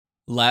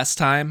Last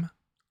time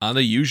on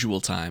the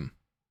usual time.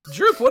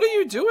 Droop, what are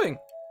you doing?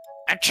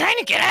 I'm trying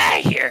to get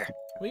out of here.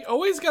 We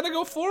always gotta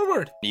go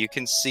forward. You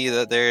can see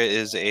that there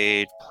is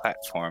a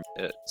platform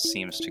that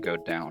seems to go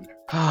down.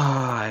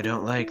 I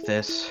don't like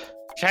this.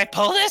 Should I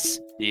pull this?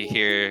 You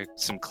hear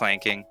some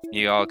clanking.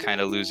 You all kind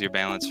of lose your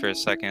balance for a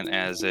second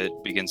as it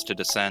begins to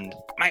descend.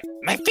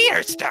 My feet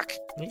are stuck.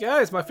 You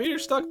guys, my feet are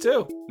stuck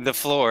too. The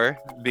floor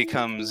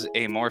becomes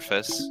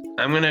amorphous.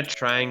 I'm gonna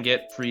try and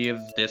get free of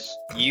this.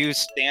 You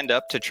stand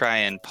up to try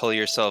and pull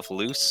yourself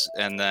loose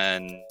and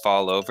then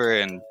fall over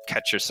and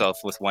catch yourself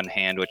with one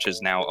hand, which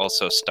is now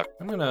also stuck.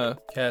 I'm gonna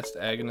cast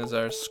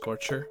Agonizar's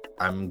Scorcher.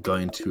 I'm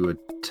going to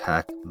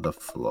attack the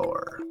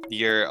floor.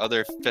 Your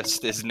other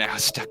fist is now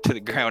stuck to the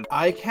ground.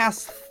 I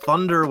cast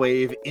Thunder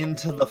Wave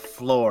into the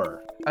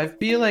floor. I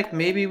feel like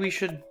maybe we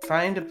should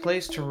find a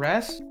place to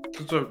rest.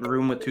 It's a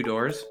room with 2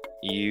 doors.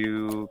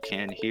 You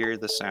can hear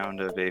the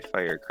sound of a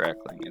fire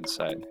crackling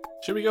inside.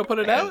 Should we go put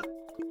it out?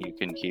 You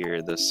can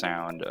hear the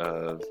sound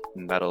of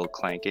metal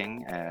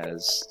clanking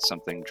as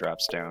something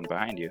drops down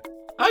behind you.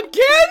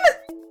 Again?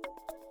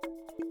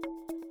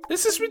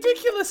 This is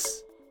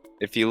ridiculous.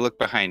 If you look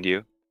behind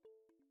you,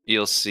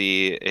 you'll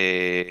see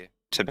a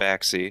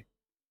Tabaxi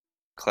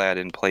clad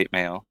in plate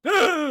mail.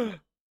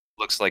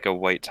 Looks like a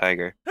white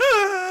tiger.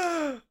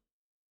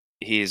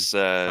 He's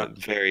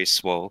very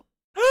swole.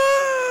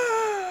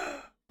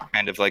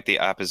 Kind of like the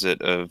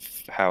opposite of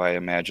how I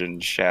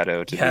imagined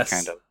Shadow to be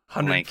kind of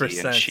 100%. lanky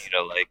and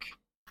cheetah-like.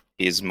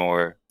 He's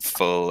more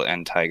full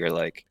and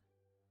tiger-like.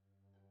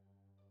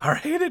 Our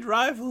hated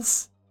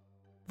rivals,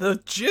 the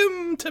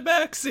Gym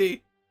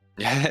Tabaxi.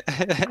 They're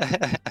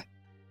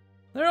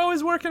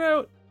always working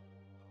out.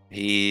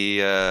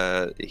 He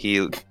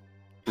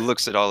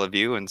looks at all of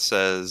you and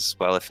says,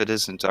 well, if it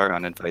isn't our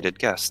uninvited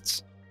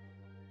guests.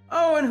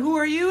 Oh, and who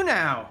are you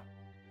now?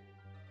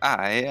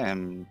 I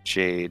am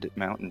Jade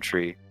Mountain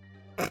Tree.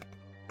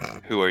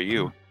 Who are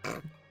you?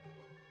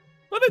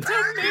 What a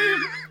dumb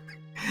name.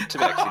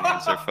 Tabaxi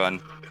names are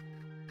fun.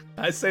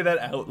 I say that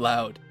out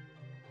loud.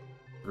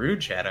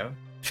 Rude, Shadow.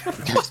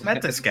 Just met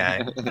this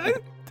guy. I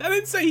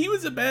didn't say he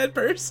was a bad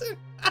person.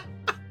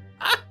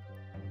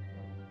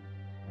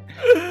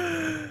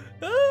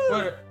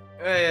 What?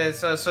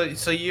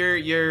 So you're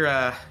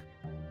here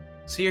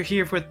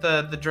with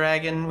the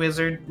dragon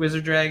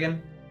wizard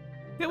dragon.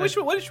 Yeah, which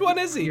one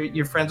is he?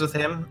 You're friends with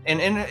him,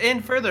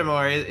 and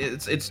furthermore,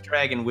 it's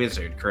dragon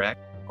wizard, correct?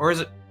 Or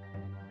is it?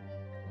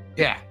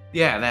 Yeah,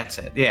 that's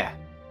it. Yeah,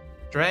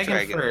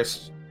 dragon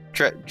first.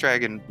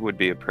 Dragon would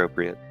be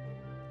appropriate.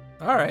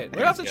 All right,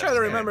 we'll have to try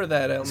to remember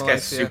that. This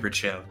guy's super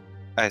chill.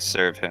 I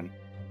serve him.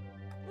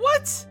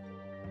 What?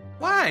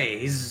 Why?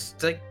 He's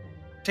like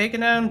taking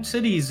down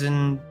cities,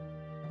 and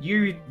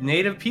you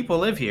native people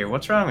live here.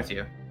 What's wrong with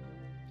you?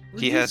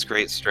 He has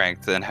great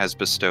strength and has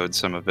bestowed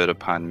some of it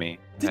upon me.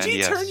 Did And he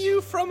yes, turn you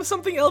from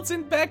something else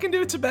back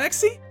into a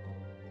Tabaxi?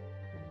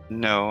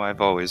 No, I've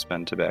always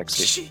been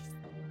Tabaxi. Jeez,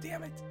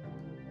 damn it.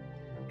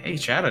 Hey,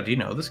 Shadow, do you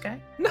know this guy?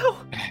 No.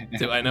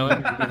 Do I know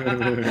him?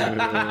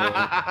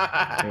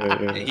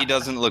 He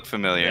doesn't look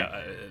familiar.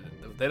 Yeah,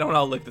 they don't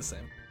all look the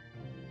same.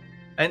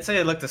 I didn't say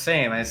they look the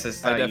same. I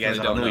just thought you guys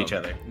all knew each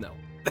other. No.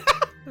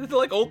 They're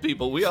like old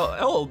people. We all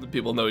old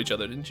people know each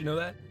other. Didn't you know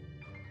that?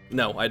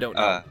 No, I don't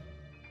know.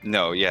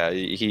 No, yeah,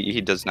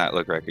 he does not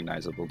look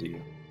recognizable to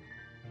you.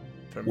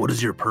 What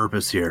is your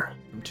purpose here?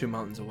 I'm 2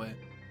 mountains away.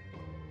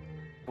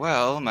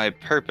 Well, my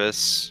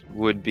purpose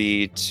would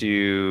be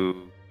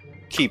to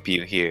keep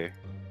you here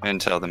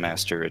until the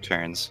master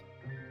returns.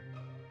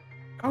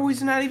 Oh,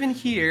 he's not even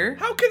here.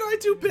 How can I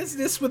do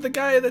business with a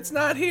guy that's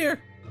not here?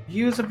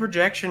 He was a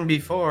projection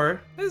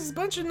before. This is a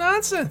bunch of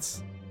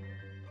nonsense.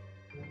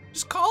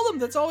 Just call him.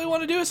 That's all we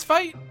want to do is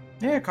fight.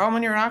 Yeah, call him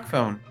on your rock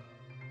phone.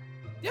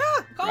 Yeah,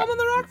 call him on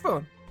the rock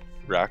phone.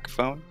 Rock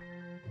phone?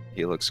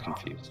 He looks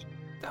confused.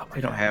 Oh my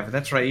They don't God. have.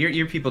 That's right.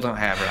 Your people don't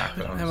have rock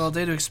We don't phones. have all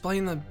day to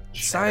explain the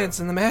science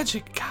and the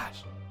magic.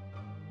 Gosh.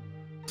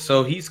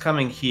 So he's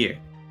coming here.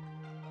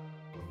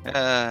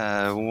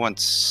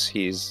 Once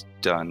he's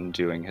done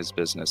doing his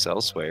business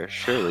elsewhere,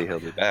 surely he'll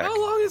be back. How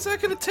long is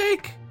that going to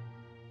take?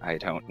 I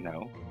don't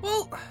know.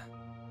 Well,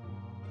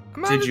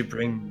 I'm on Did a you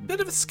bring bit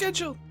of a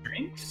schedule.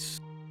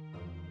 drinks?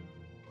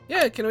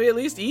 Yeah, can we at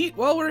least eat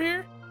while we're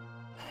here?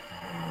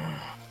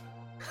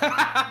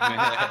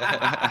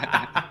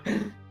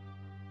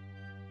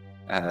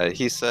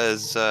 He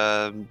says,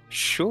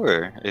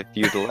 sure, if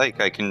you'd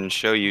like, I can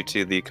show you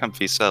to the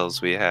comfy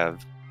cells we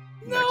have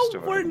No, next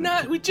door. we're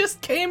not. We just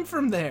came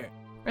from there.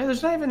 Man,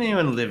 there's not even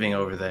anyone living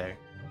over there.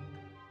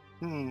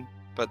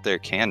 But there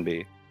can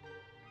be.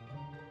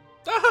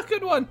 Ah,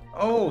 good one.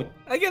 Oh,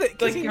 I get it.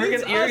 'Cause like he you're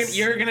means gonna, us.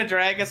 you're gonna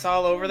drag us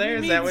all over there?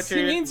 Is that what He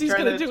you're means he's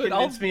trying gonna to do it.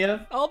 convince me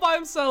of? All by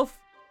himself.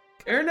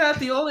 You're not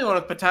the only one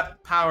with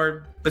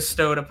power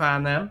bestowed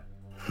upon them.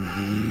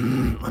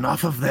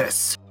 Enough of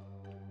this.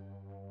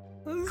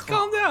 Let's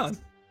calm down.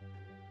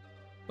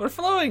 We're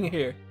flowing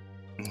here.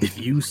 If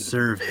you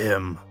serve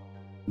him,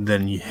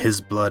 then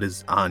his blood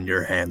is on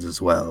your hands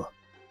as well.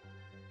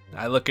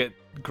 I look at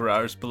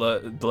Grar's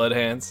blood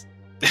hands.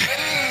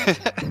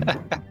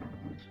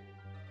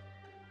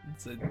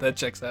 That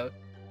checks out.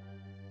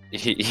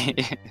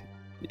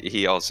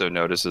 He also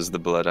notices the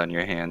blood on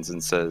your hands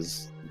and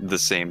says the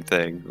same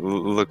thing.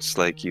 Looks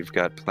like you've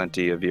got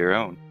plenty of your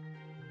own.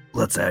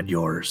 Let's add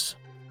yours.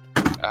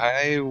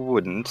 I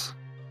wouldn't,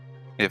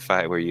 if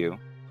I were you.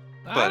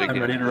 But I'm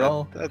again, ready to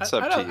roll. That's I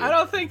up to don't, you. I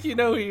don't think you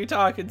know who you're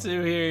talking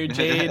to here,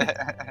 Jade.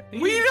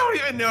 We don't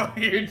even know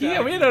who you're talking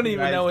Yeah, we don't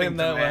even to. know I him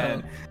think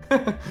that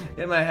well.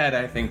 In my head,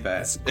 I think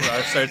that.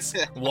 Grar starts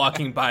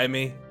walking by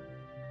me.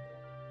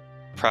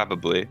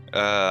 Probably.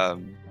 I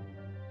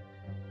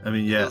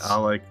mean, yeah, Yes.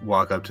 I'll like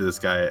walk up to this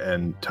guy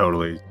and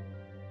totally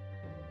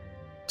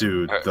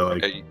do the Are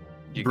like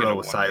you bro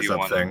gonna size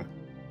 1v1 up thing.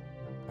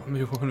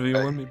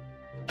 1v1 me.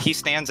 He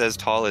stands as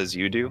tall as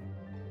you do,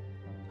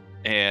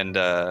 and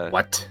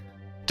What?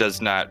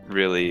 does not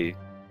really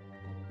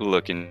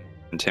look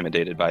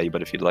intimidated by you.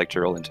 But if you'd like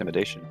to roll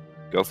intimidation,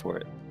 go for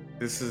it.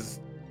 This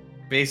is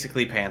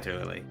basically Panther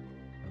Lily.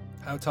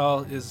 How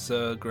tall is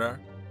Grar?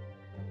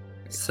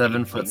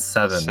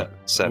 7'7".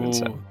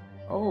 Seven.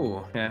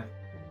 Oh, yeah.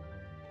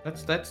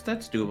 That's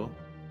doable.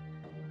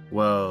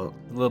 Well,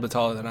 A little bit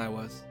taller than I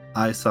was.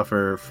 I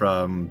suffer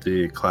from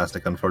the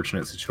classic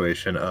unfortunate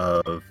situation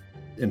of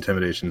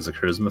intimidation is a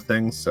charisma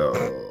thing, so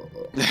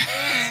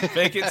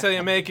Fake it till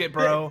you make it,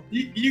 bro.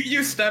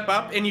 You step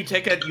up and you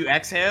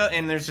exhale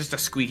and there's just a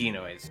squeaky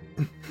noise.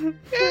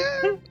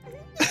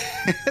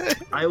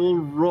 I will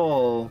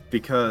roll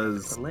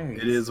because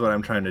Hilarious. it is what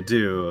I'm trying to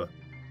do,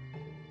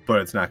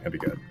 but it's not going to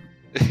be good.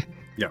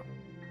 Yeah,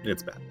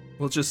 it's bad.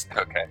 We'll just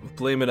Okay.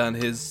 blame it on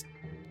his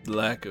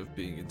lack of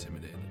being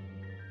intimidated.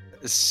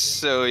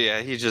 So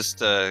yeah, he just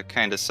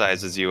kind of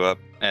sizes you up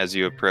as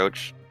you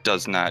approach.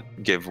 Does not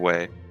give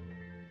way.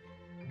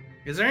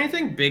 Is there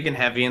anything big and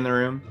heavy in the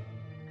room?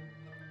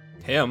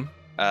 Him?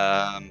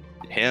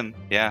 Him.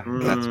 Yeah,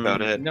 that's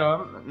about it.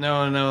 No,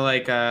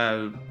 like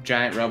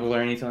giant rubble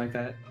or anything like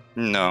that.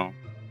 No,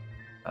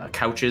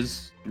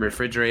 Couches,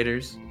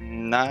 refrigerators,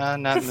 not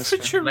in this.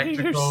 Refrigerators?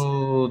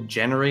 electrical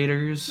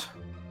generators.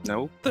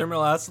 Nope.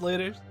 Thermal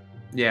oscillators?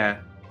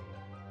 Yeah.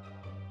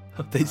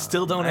 They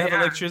still don't have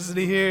Yeah.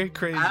 electricity here?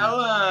 Crazy.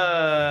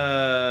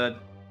 I'll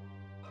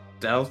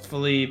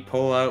stealthily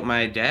pull out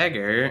my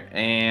dagger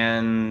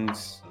and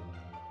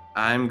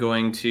I'm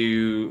going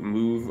to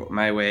move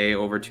my way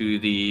over to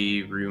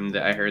the room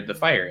that I heard the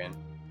fire in.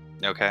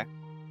 Okay.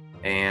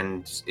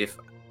 And if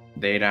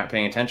they're not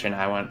paying attention,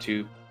 I want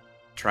to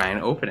try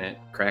and open it,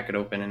 crack it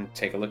open, and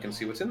take a look and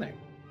see what's in there.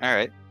 All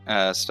right.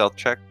 Stealth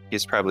check.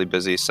 He's probably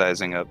busy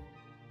sizing up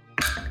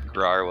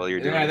Grar while you're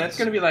doing Yeah, that's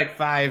gonna be like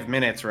 5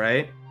 minutes,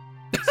 right?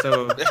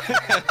 So they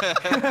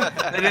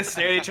just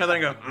stare at each other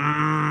and go,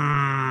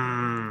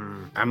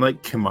 I'm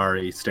like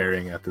Kimari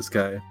staring at this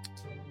guy.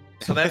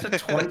 So that's a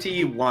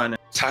 21.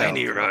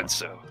 Tiny stealth.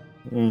 Rodso.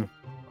 Mm.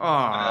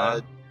 Aw.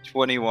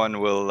 21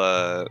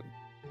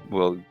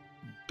 will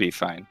be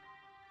fine.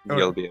 Okay.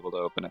 You'll be able to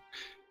open it.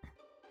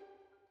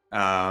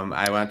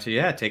 I want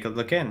to, take a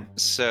look in.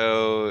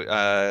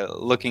 So,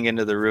 looking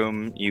into the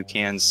room, you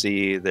can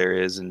see there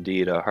is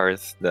indeed a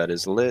hearth that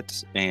is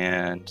lit,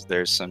 and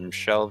there's some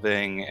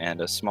shelving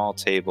and a small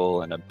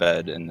table and a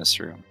bed in this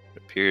room.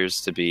 It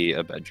appears to be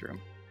a bedroom.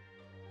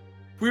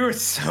 We were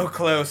so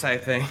close, I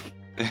think.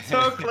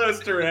 So close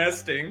to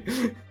resting.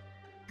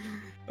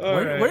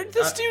 Where did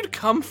this dude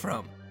come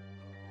from?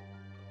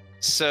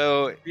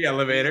 So, The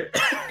elevator.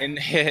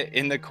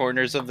 in the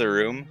corners of the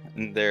room,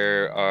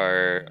 there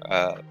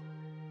are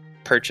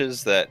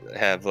perches that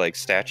have like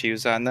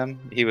statues on them.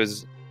 He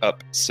was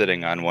up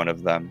sitting on one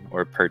of them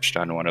or perched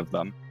on one of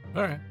them.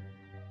 Alright.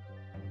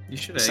 You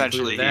should have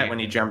Essentially, included that when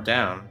he jumped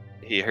down.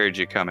 He heard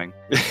you coming.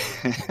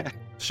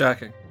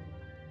 Shocking.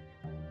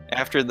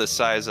 After the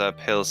size up,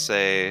 he'll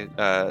say,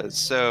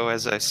 so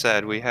as I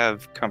said, we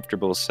have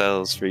comfortable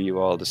cells for you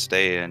all to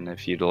stay in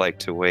if you'd like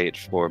to wait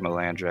for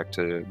Melandrek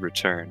to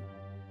return.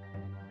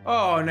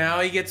 Oh, now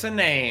he gets a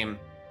name.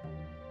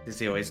 Was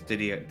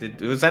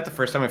that the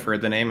first time I've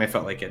heard the name? I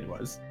felt like it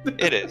was.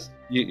 It is.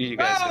 You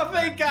guys Oh, have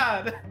thank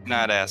God.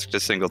 not asked a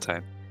single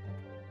time.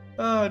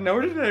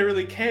 Nor did I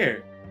really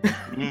care.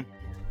 Mhm.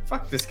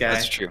 Fuck this guy.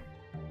 That's true.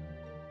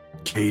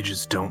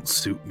 Cages don't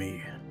suit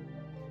me.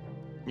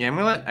 Yeah, I'm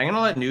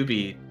gonna let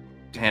Newbie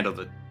handle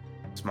the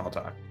small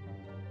talk.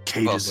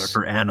 Cages Well, are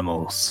for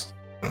animals,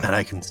 and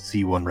I can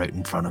see one right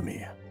in front of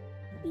me.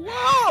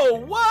 Whoa!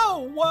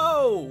 Whoa!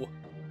 Whoa!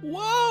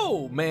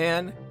 Whoa,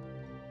 man!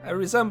 I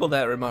resemble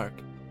that remark.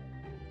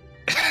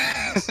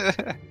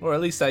 Or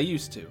at least I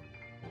used to.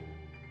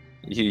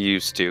 You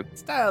used to.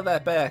 Style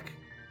that back.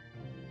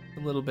 A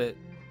little bit.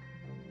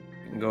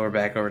 Go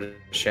back over to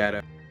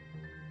Shadow.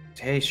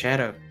 Hey,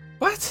 Shadow.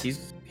 What?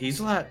 He's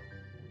a lot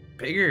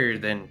bigger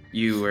than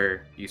you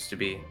were used to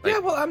be. Like, yeah,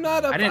 well, I'm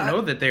not a... I didn't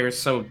know that they were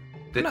so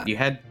that not- you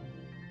had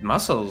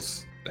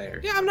muscles there.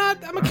 Yeah, I'm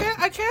not... I'm a cat.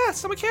 I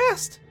cast. I'm a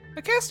cast.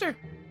 A caster.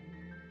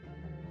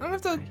 I don't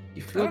have to...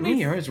 You I fooled don't me. need-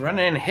 You're always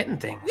running and hitting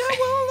things. Yeah, well,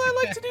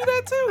 I like to do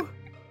that too.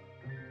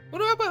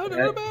 What about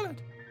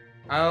it?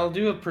 I'll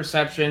do a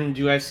perception.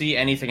 Do I see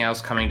anything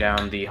else coming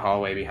down the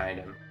hallway behind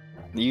him?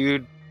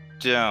 You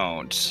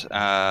don't.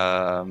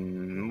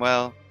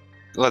 Well,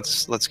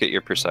 let's get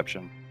your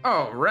perception.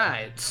 All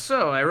right,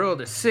 so I rolled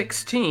a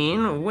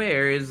 16.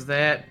 Where is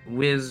that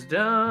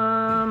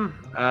wisdom?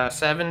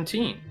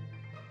 17.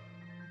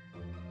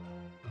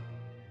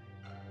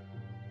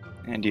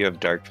 And you have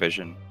dark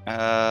vision.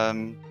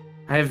 I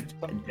have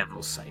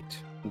devil's sight.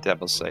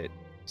 Devil's sight.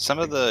 Some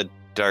of the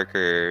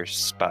darker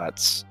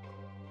spots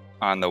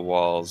on the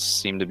walls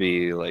seem to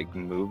be like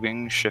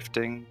moving,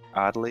 shifting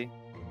oddly.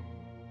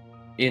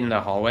 In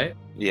the hallway?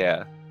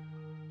 Yeah.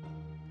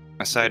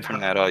 Aside from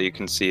that, all you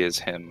can see is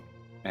him.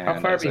 And How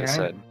far as behind? I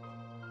said,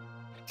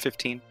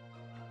 15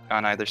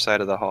 on either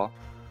side of the hall.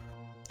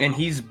 And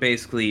he's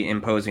basically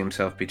imposing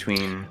himself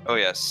between. Oh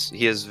yes,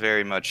 he has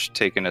very much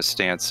taken a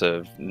stance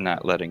of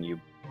not letting you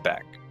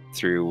back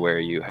through where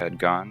you had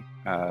gone.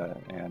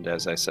 And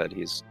as I said,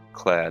 he's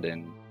clad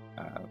in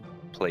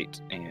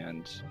plate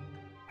and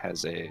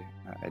has a.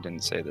 I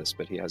didn't say this,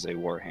 but he has a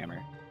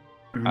warhammer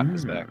on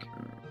his back.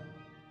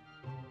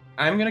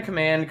 I'm gonna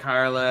command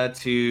Carla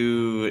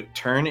to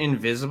turn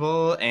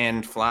invisible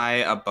and fly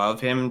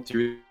above him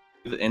through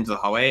into the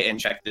hallway and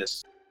check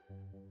this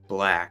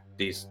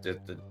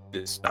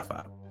this stuff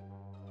out.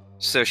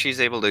 So she's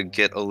able to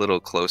get a little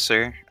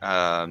closer.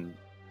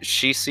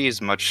 She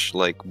sees much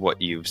like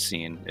what you've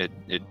seen.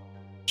 It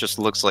just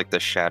looks like the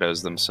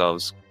shadows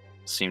themselves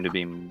seem to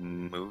be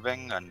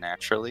moving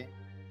unnaturally.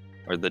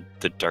 Or the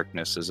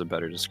darkness is a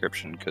better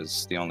description,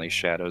 because the only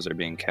shadows are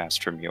being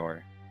cast from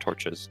your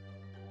torches.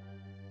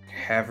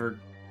 Have her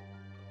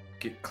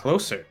get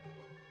closer.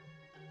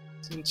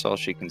 That's all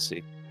she can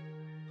see.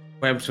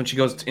 What happens when she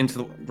goes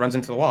runs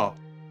into the wall?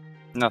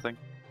 Nothing.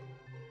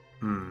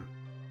 Hmm.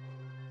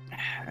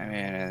 I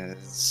mean,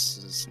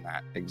 it's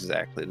not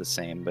exactly the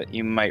same, but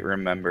you might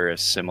remember a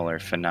similar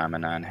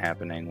phenomenon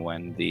happening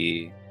when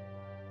the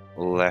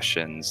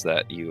Leshens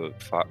that you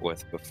have fought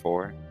with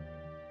before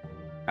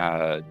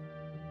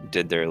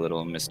did their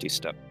little misty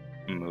step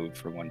move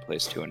from one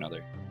place to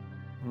another.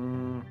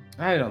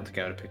 I don't think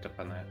I would have picked up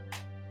on that.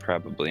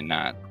 Probably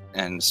not,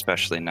 and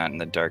especially not in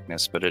the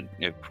darkness, but it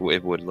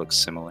would look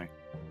similar.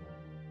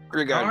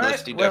 Regardless,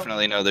 Alright, you well-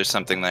 definitely know there's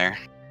something there.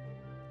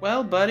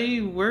 Well,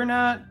 buddy, we're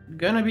not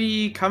gonna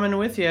be coming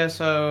with you,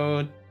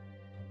 so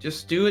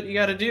just do what you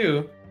gotta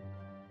do.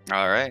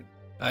 All right.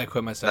 I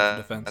equip my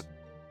staff for defense.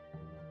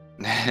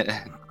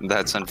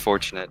 That's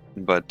unfortunate,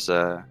 but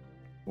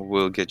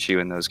we'll get you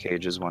in those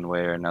cages one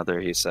way or another,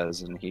 he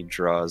says, and he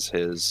draws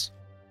his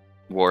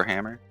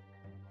warhammer.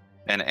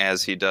 And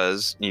as he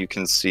does, you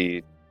can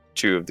see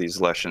two of these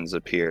Leshens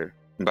appear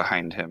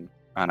behind him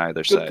on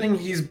either Good side. thing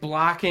he's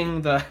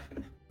blocking the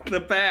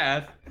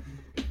path.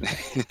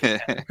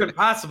 Could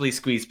possibly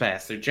squeeze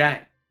past. They're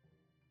giant.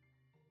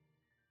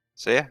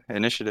 So yeah,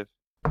 initiative.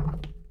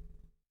 Fuck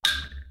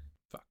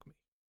me.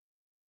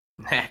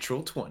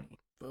 Natural 20,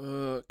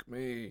 Fuck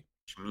me.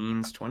 which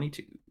means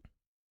 22.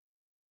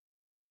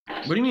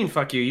 What do you mean,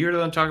 fuck you? You were the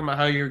one talking about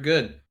how you're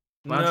good.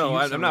 Why don't you No,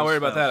 use I'm some not of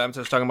worried this about that. stuff? I'm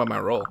just talking about my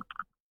roll.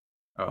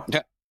 Oh.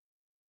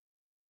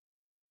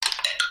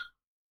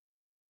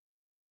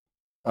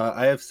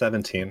 I have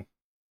 17.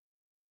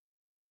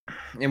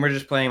 And we're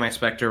just playing my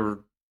Spectre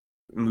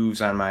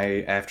moves on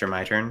after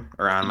my turn,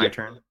 or on my Yep.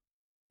 turn.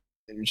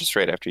 Just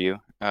right after you.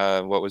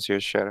 What was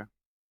yours, Shadow?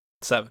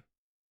 7.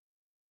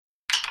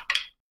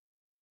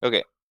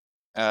 Okay.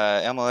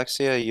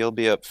 Amalexia, you'll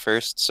be up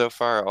first. So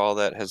far, all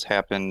that has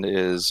happened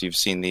is you've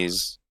seen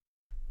these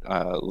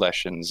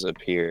Leshens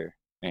appear,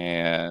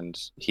 and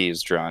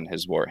he's drawn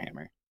his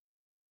warhammer.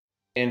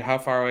 And how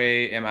far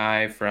away am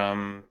I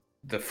from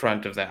the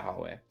front of that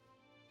hallway?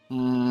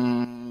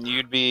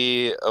 You'd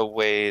be a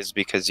ways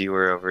because you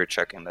were over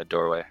checking the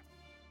doorway.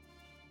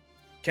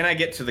 Can I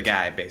get to the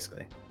guy,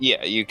 basically?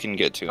 Yeah, you can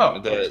get to him. Oh,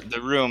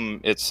 The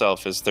room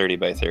itself is 30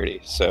 by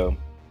 30, so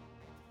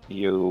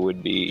you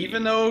would be...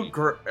 Even though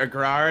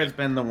Grar has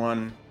been the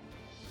one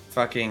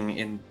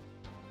fucking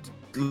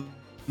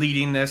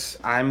leading this,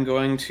 I'm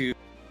going to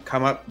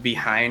come up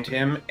behind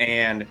him,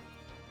 and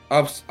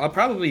I'll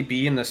probably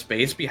be in the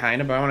space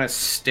behind him, but I want to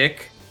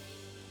stick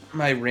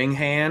my ring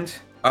hand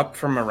up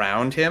from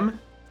around him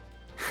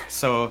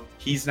so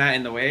he's not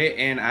in the way,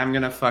 and I'm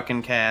going to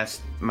fucking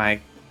cast my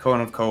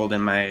Cone of Cold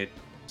and my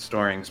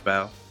storing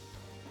spell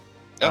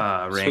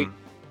ring. Sweet.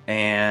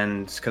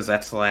 And because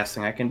that's the last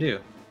thing I can do.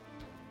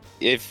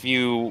 If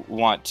you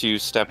want to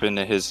step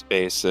into his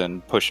space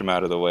and push him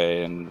out of the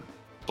way and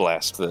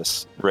blast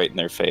this right in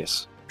their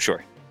face,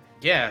 sure.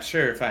 Yeah,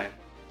 sure, fine.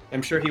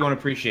 I'm sure he won't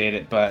appreciate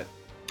it, but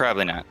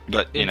Probably not,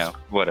 but you It's know,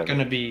 whatever.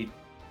 gonna be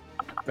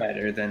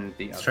better than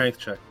the other. Strength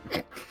check.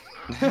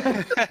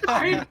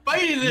 I'm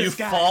fighting this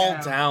You guy fall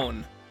now.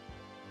 down.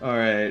 All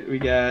right, we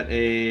got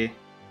a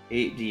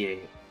 8d8.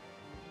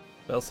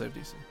 Spell save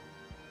DC.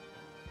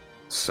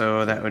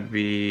 So that would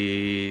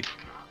be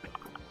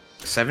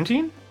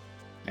 17?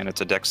 And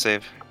it's a dex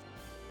save.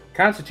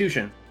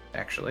 Constitution,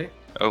 actually.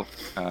 Oh,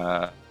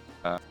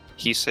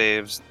 he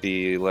saves,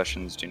 the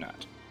Leshens do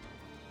not.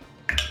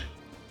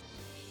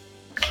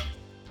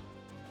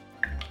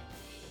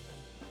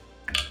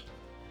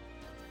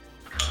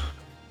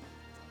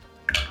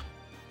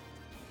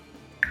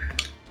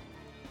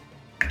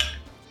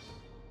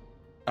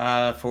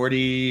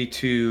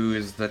 42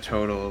 is the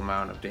total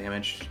amount of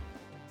damage.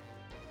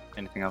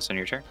 Anything else on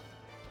your turn?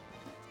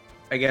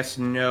 I guess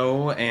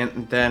no,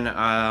 and then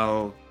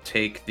I'll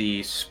take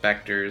the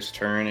Spectre's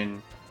turn,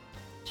 and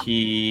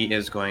he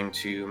is going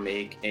to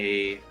make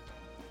a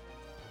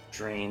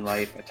drain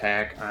life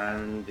attack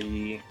on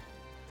the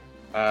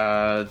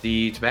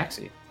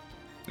Tabaxi.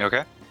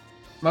 Okay.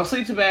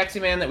 Mostly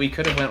Tabaxi, man, that we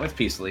could have went with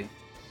Peacely.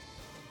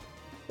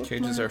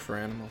 Cages are for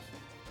animals.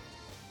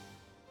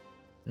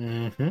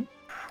 Mm-hmm.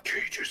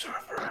 Creatures are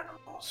for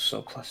animals,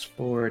 so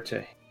 +4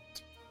 to hit.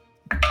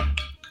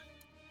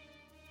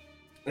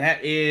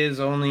 That is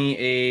only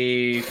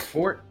a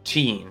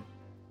 14,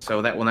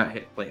 so that will not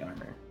hit plate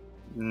armor.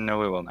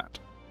 No, it will not.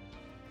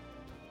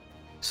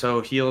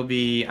 So he'll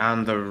be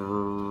on the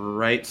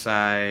right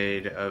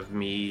side of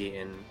me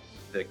and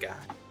the guy.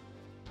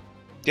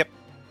 Yep.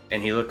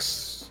 And he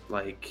looks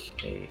like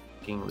a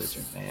fucking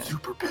lizard man.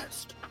 Super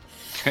pissed.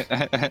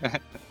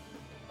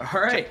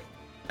 All right.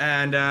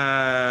 And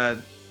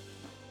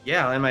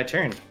yeah, I'll end my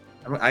turn.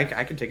 I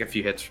can take a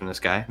few hits from this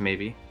guy,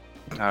 maybe.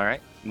 All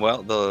right.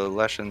 Well, the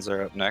Leshens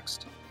are up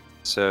next,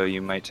 so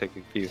you might take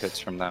a few hits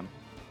from them.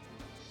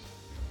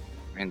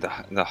 I mean,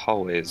 the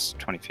hallway is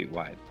 20 feet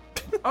wide.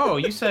 Oh,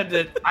 you said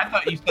that. I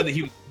thought you said that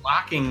he was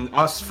blocking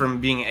us from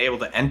being able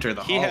to enter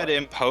the He hallway. had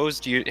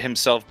imposed Oh.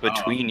 himself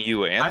between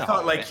you and I the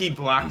thought like hallway. he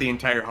blocked the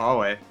entire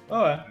hallway.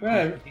 Oh,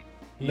 right.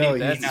 No,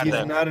 That's he's not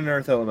that- not an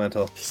earth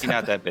elemental. He's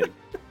not that big.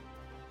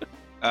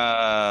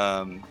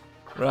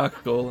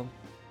 Rock golem.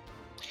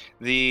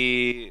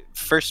 The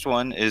first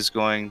one is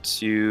going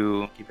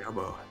to. Keep your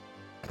elbow.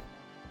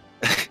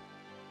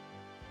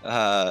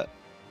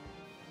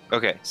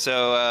 Okay,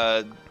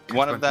 so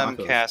one of them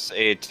Tacos. casts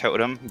a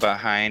totem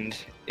behind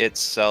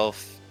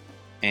itself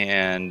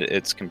and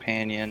its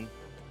companion.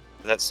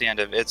 That's the end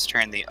of its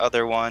turn. The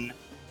other one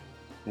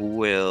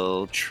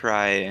will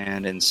try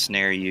and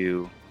ensnare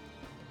you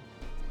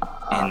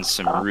in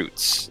some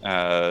roots.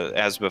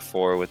 As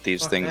before with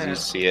these Fuck things, you that.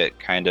 see it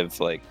kind of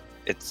like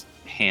its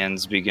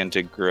hands begin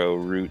to grow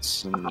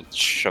roots and it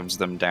shoves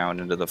them down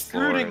into the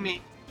floor. Hurting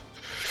me.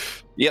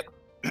 Yep.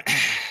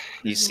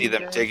 You see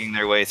them digging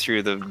their way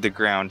through the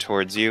ground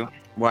towards you.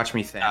 Watch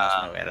me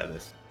Thanos my way out of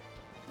this.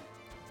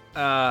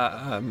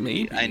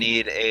 Maybe. I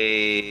need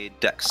a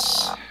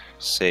dex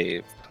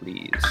save,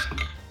 please.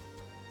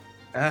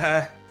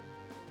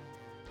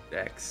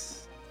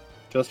 Dex.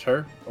 Just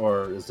her,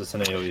 or is this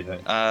an AoE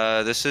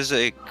thing? This is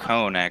a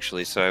cone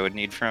actually, so I would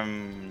need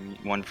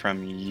one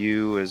from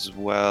you as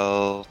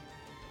well.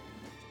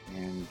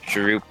 And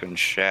Droop and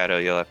Shadow,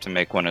 you'll have to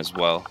make one as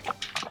well.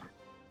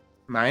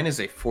 Mine is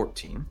a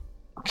 14.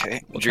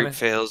 Okay. What Droop kind of-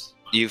 fails.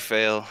 You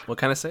fail. What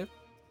kind of save?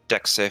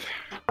 Dex save.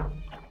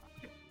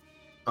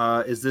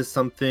 Is this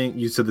something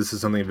you said? This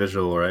is something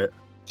visual, right?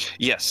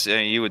 Yes,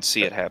 you would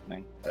see it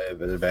happening. I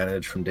have an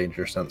advantage from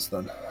danger sense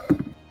then.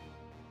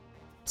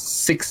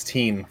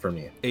 16 for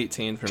me.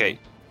 18 for Okay. me.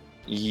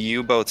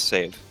 You both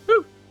save.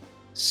 Woo.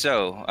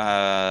 So,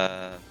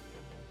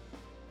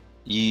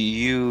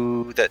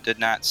 you that did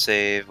not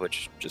save,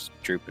 which just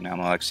Droop and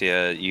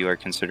Alexia, you are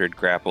considered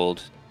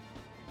grappled.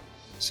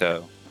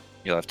 So,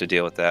 you'll have to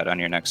deal with that on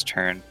your next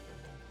turn.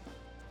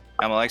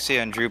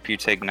 Alexia and Droop, you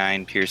take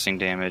 9 piercing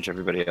damage.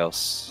 Everybody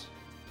else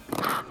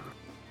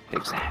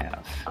takes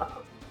half.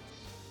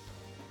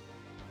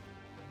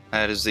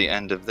 That is the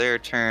end of their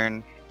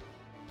turn.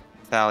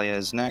 Thalia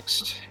is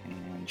next,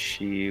 and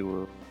she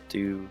will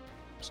do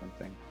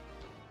something.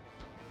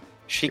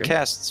 She Sure.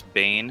 casts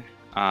Bane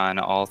on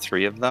all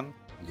 3 of them.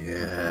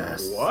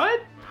 Yes.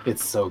 What?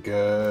 It's so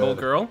good. Old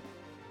girl?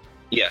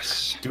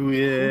 Yes, Do it.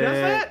 Who does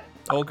that?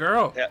 Old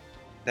girl.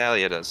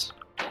 Thalia does.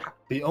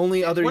 The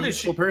only other What is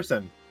useful she-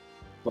 person.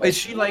 Is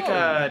she like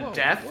a Whoa,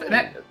 death?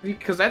 whoa.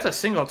 Because that's a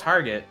single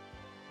target,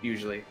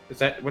 usually. Is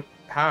that what?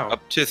 How?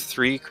 Up to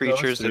 3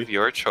 creatures 3. of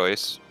your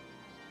choice.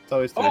 It's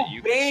always Oh,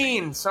 you-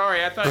 Bane!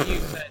 Sorry, I thought you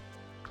said.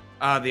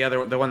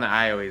 The one that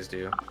I always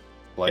do.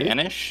 Blight?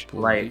 Banish?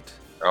 Light.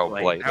 Oh,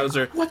 Blight. Blight. Those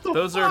are What the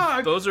those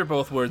fuck? are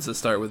both words that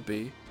start with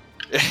B.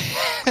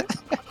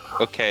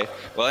 Okay.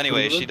 Well,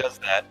 anyway, she does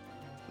that.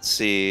 Let's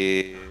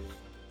see.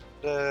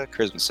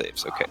 Charisma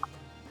saves. Okay.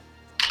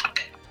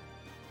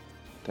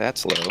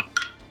 That's low.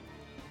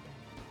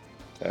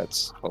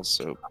 That's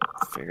also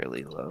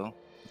fairly low.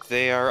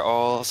 They are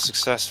all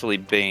successfully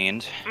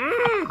baned.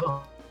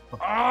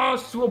 Oh,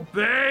 so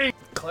Bane!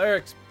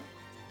 Clerics.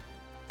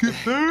 Get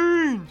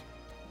baned!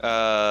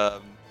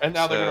 And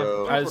now they're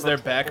so gonna- Is their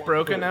back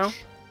broken now?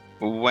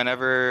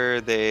 whenever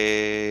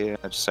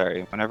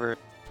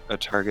a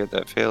target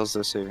that fails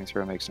this saving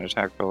throw makes an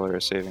attack roll or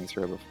a saving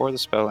throw before the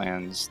spell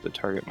ends, the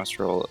target must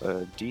roll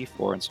a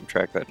d4 and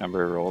subtract that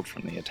number rolled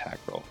from the attack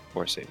roll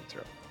or saving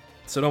throw.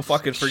 So don't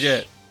fucking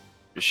forget.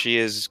 She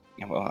is,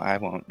 well, I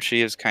won't.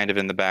 She is kind of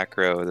in the back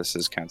row. This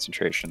is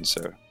concentration,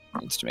 so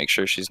needs to make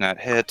sure she's not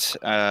hit.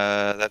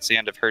 That's the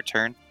end of her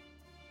turn.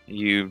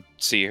 You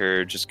see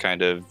her just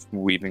kind of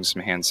weaving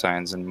some hand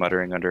signs and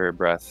muttering under her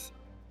breath.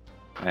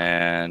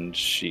 And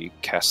she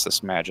casts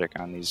this magic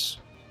on these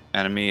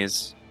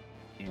enemies.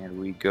 And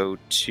we go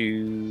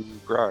to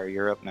Grar.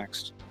 You're up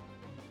next.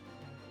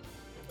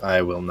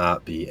 I will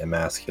not be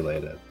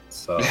emasculated,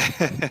 so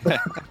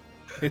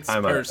It's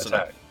I'm gonna personal.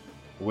 attack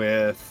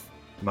with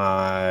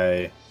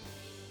my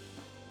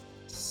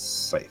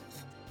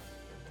scythe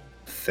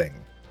thing.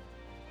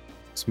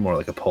 It's more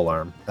like a pole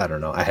arm. I don't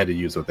know. I had to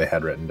use what they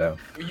had written down.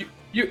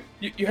 You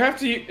have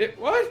to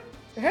what?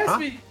 It has Huh? to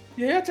be.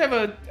 You have to have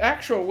an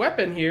actual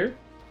weapon here.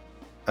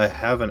 I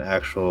have an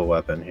actual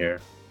weapon here.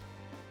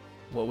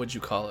 What would you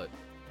call it?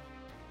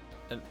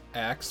 An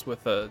axe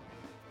with a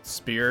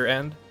spear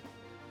end?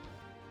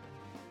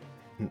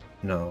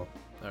 No.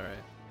 All right.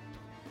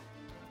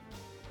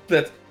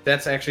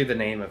 That's actually the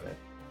name of it.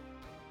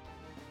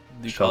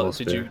 Did Shovel you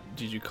spear.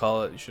 did you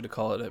call it? You should have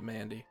called it at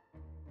Mandy.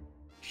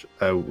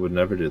 I would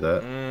never do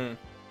that.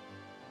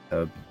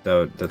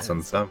 That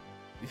sounds dumb.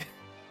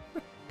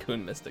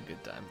 Coon missed a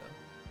good time though.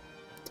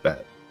 It's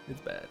bad.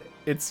 It's bad.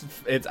 It's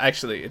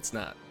actually it's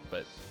not.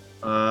 But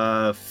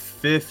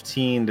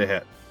 15 to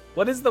hit.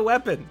 what is the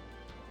weapon?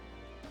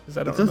 Because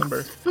I don't It's remember.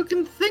 a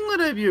fucking thing that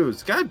I've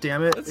used. God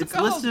damn it. What's it It's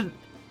called? listed.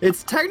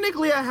 It's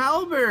technically a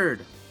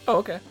halberd, Oh,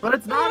 okay. but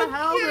it's not a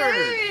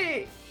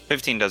halberd.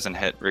 15 doesn't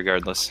hit,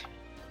 regardless.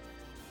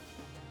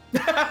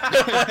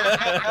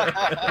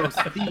 Oh,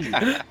 Steve.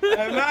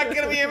 I'm not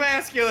gonna be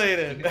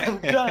emasculated. I'm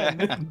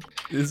done.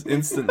 Is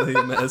instantly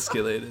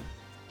emasculated.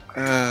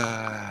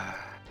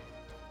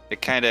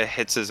 It kind of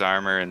hits his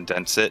armor and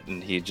dents it,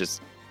 and he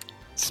just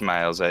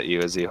smiles at you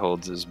as he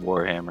holds his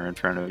warhammer in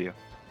front of you.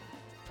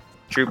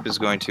 Troop is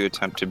going to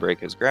attempt to break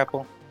his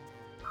grapple.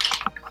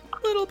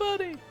 Little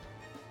buddy.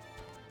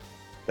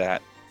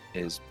 That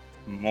is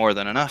more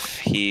than enough.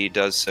 He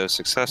does so Holy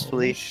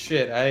successfully,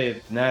 shit! I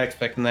am not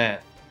expecting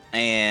that.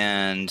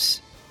 and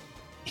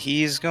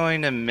he's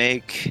going to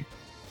make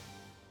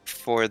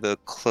for the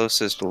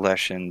closest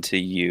Leshen to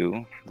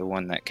you, the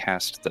one that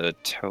cast the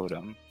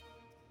totem.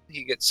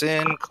 He gets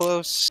in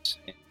close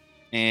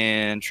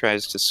and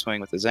tries to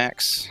swing with his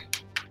axe.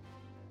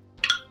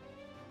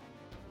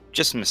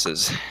 Just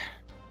misses.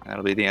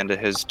 That'll be the end of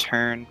his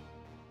turn.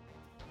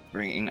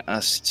 Bringing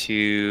us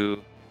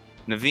to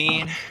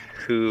Naveen,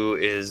 who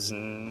is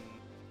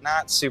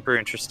not super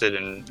interested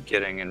in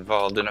getting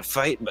involved in a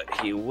fight, but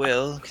he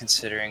will,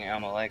 considering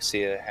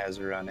Almalexia has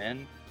run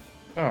in.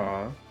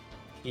 Aw.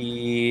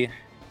 He...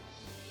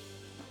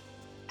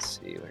 Let's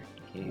see where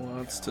he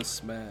Wants to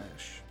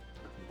smash.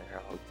 They're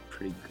all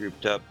pretty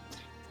grouped up.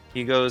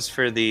 He goes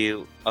for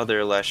the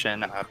other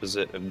Leshen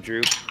opposite of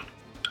Droop,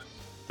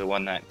 the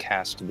one that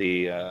cast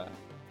the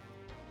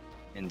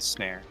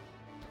ensnare.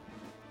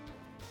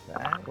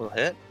 That will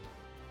hit.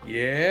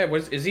 Yeah.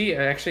 Is he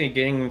actually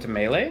getting into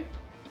melee?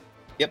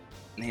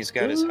 And he's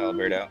got his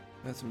halberd out.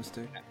 That's a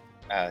mistake.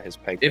 His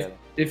pike.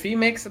 If he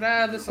makes it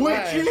out of this Which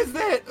alive, is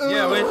it?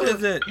 Yeah, Ugh. which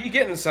is it? he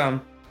getting some.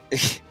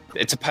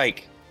 It's a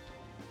pike.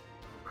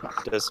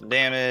 Does some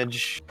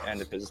damage.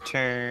 End of his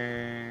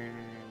turn.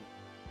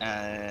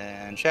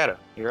 And Shadow,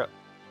 you're up.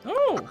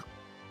 Oh.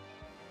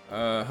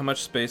 How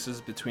much space is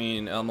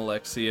between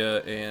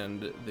Almalexia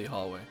and the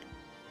hallway?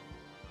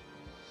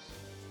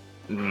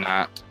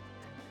 Not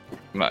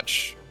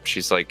much.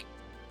 She's like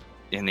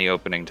in the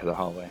opening to the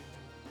hallway.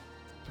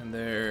 And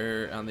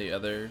they're on the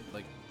other,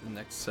 like, the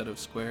next set of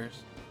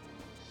squares?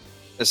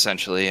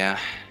 Essentially, yeah.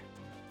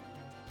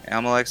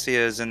 Almalexia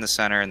is in the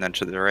center, and then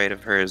to the right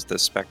of her is the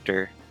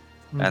Spectre.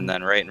 And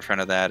then right in front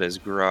of that is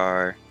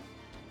Grar.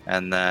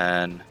 And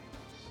then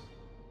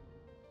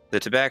the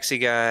Tabaxi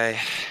guy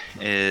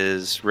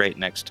is right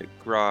next to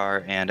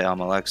Grar and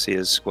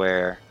Almalexia's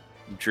square.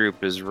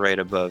 Droop is right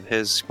above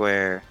his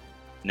square.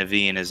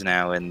 Naveen is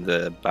now in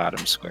the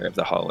bottom square of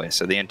the hallway.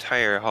 So the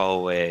entire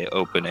hallway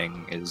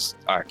opening is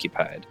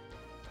occupied.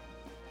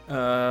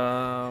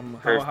 How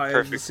high is the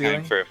Perfect ceiling?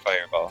 time for a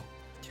fireball.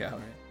 Yeah,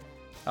 right.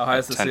 How high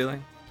is the 10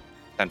 ceiling?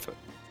 10 foot.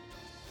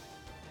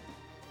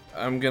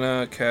 I'm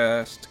gonna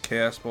cast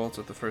Chaos Bolts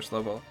at the first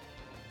level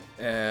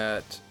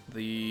at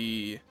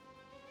the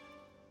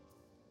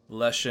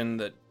Leshen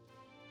that...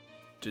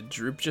 Did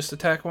Droop just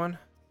attack one?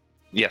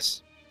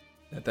 Yes.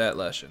 At that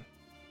Leshen.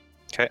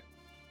 Okay.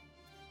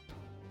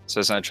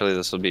 So essentially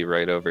this will be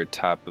right over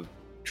top of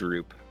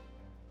Droop.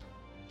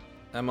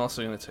 I'm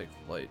also gonna take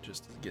flight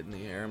just to get in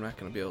the air. I'm not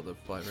gonna be able to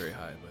fly very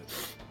high,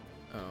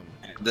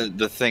 but...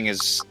 The thing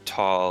is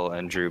tall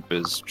and Droop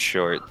is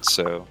short,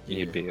 so Yeah.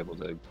 you'd be able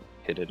to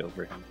hit it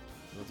over him.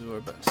 We'll do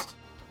our best.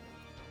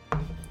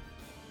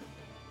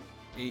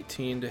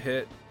 18 to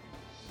hit.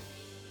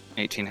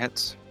 18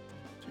 hits.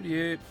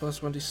 2d8 plus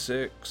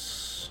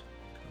 1d6.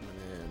 Coming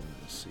in.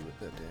 Let's see what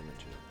that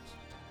damage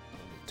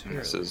is. And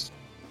this is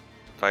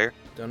fire.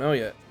 Don't know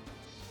yet.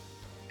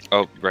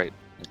 Oh, right.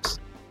 It's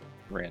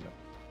random.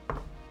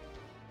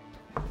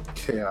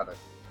 Chaotic.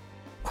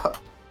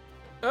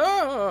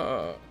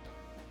 Oh!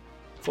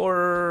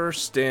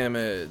 Force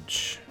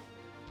damage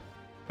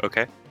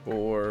Okay.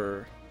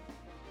 for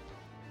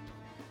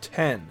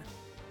 10.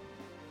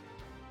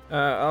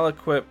 I'll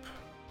equip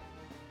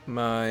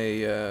my.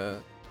 You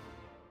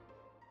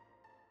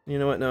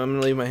know what? No, I'm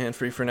gonna leave my hand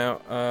free for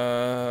now.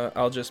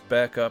 I'll just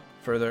back up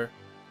further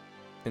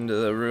into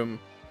the room.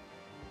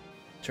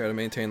 Try to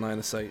maintain line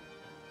of sight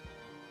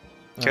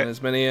on Okay.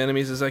 as many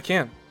enemies as I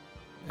can,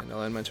 and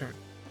I'll end my turn.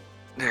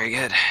 Very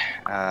good.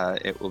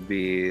 It will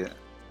be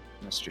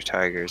Mr.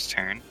 Tiger's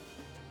turn.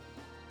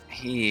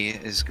 He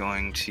is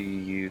going to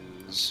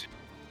use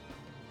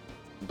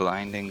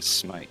Blinding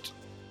Smite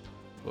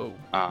Whoa.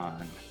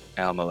 on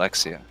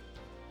Almalexia.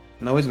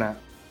 No, he's not.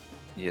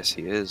 Yes,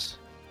 he is.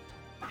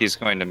 He's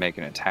going to make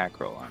an attack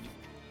roll on you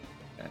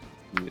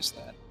and use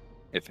that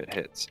if it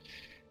hits.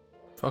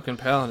 Fucking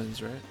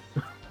paladins,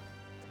 right?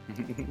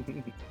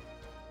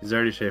 He's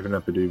already shaping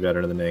up to do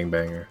better than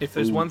Angbanger. If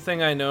there's one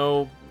thing I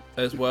know,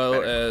 as well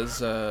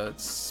Better.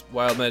 as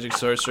wild magic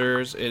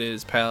sorcerers, it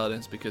is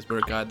paladins because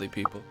we're godly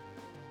people.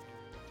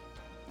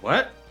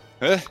 What?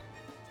 What?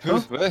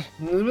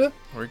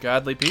 We're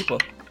godly people.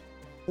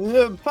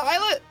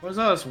 Pilot! What's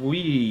us?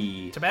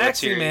 We.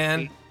 What's your Tabaxi, man.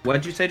 AC?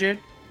 What'd you say, Jared?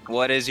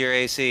 What is your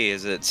AC?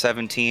 Is it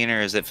 17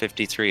 or is it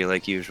 53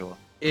 like usual?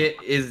 It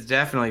is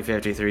definitely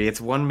 53.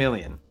 It's 1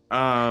 million.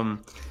 My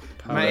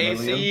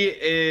AC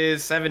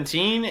is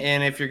 17,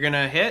 and if you're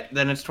gonna hit,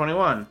 then it's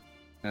 21.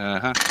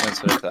 Uh-huh.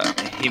 That's what I thought.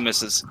 He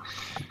misses.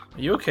 Are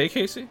you okay,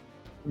 Casey?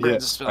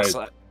 Burns a spell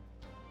slot.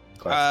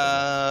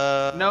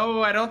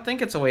 No, I don't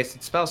think it's a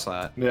wasted spell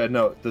slot. Yeah,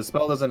 no, the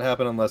spell doesn't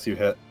happen unless you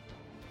hit.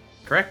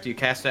 Correct. You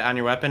cast it on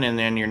your weapon, and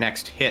then your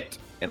next hit,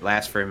 it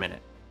lasts for a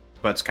minute,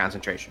 but it's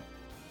concentration.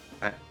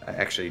 I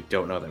actually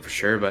don't know that for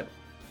sure, but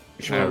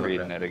you should I'm remember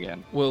reading that. it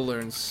again. We'll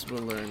learn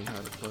how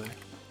to play.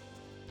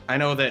 I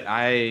know that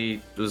I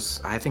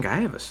think I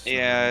have a.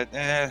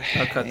 Yeah,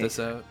 I'll cut this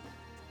out.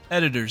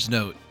 Editor's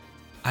note.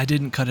 I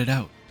didn't cut it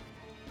out.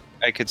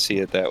 I could see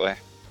it that way.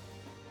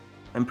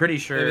 I'm pretty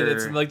sure. Maybe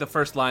it's like the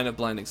first line of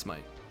Blinding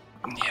Smite.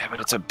 Yeah, but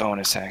it's a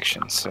bonus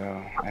action,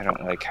 so I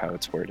don't like how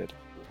it's worded.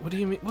 What do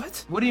you mean?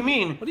 What? What do you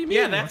mean? What do you mean?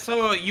 Yeah, that's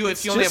so if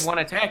It's you only have just- one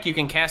attack, you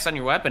can cast on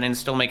your weapon and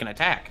still make an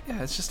attack.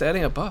 Yeah, it's just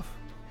adding a buff.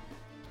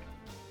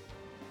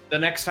 The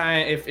next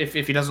time, if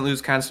he doesn't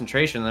lose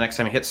concentration, the next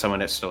time he hits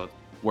someone, it still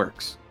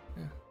works.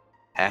 Yeah.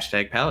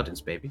 Hashtag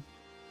paladins, baby.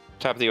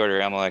 Top of the order,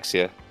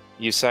 Almalexia.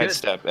 You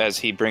sidestep as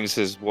he brings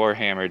his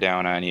warhammer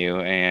down on you,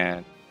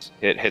 and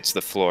it hits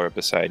the floor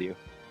beside you.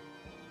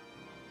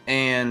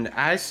 And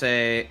I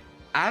say,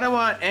 I don't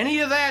want any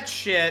of that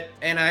shit.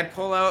 And I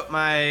pull out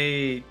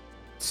my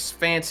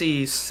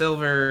fancy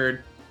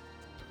silver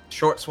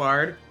short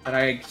sword that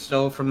I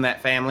stole from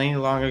that family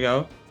long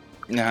ago.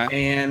 Uh-huh.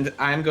 And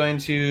I'm going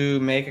to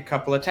make a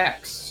couple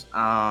attacks.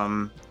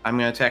 I'm going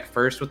to attack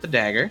first with the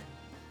dagger.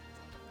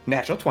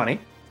 Natural 20.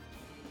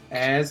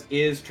 As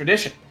is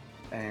tradition.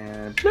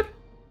 And flip.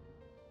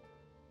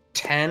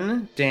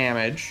 10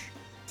 damage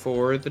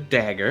for the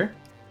dagger.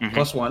 Mhm.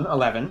 Plus 1,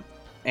 11.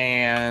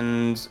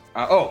 And,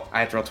 I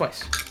have to roll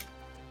twice.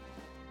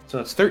 So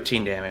it's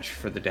 13 damage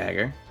for the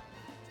dagger.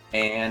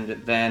 And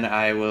then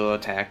I will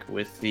attack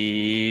with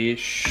the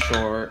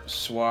short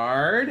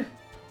sword,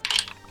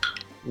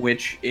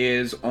 which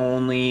is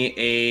only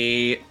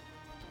a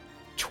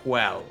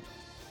 12.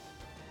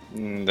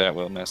 That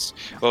will miss.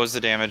 What was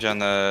the damage on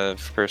the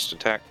first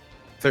attack?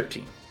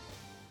 13.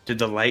 Did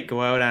the light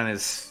go out on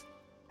his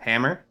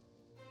hammer?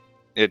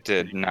 It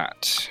did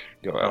not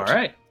go out. All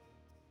right.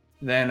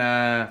 Then,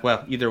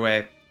 well, either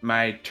way,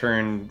 my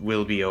turn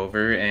will be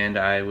over, and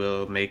I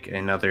will make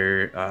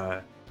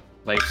another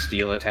light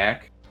steel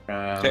attack from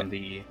Okay.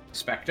 the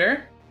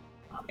Spectre.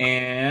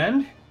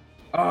 And,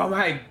 oh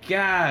my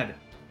god!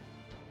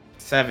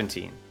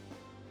 17.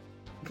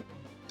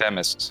 That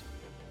misses.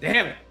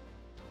 Damn it!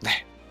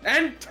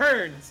 End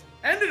turns!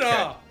 End it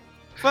all!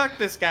 Fuck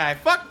this guy.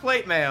 Fuck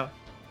plate mail!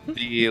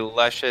 The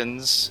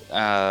Leshens,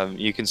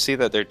 you can see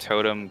that their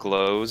totem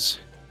glows,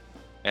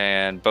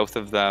 and both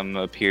of them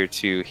appear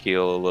to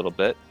heal a little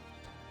bit.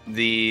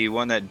 The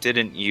one that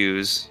didn't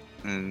use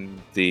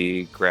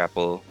the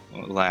grapple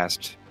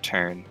last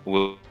turn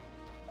will.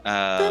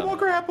 Double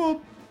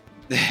grapple!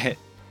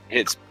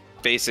 It's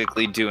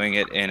basically doing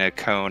it in a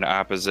cone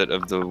opposite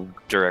of the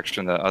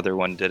direction the other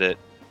one did it.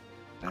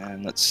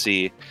 And let's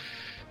see.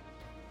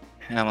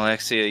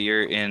 Almalexia,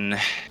 you're in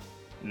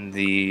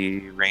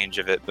the range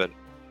of it, but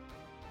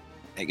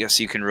I guess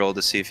you can roll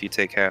to see if you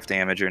take half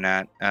damage or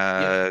not.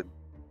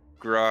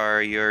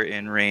 Grar, you're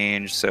in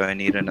range, so I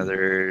need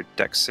another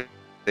dex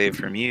save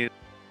from you.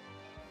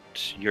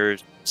 Your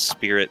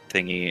spirit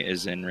thingy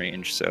is in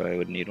range, so I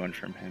would need one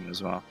from him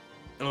as well.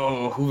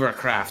 Oh,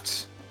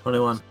 Hoovercrafts.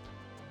 21.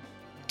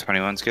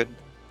 21's good.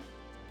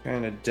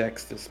 Kind of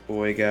dex this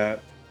boy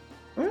got.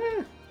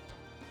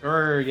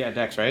 Or, yeah,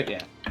 dex, right?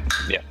 Yeah.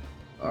 Yeah.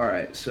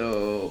 Alright,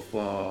 so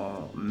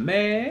for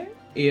me,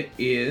 it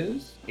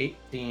is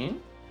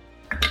 18.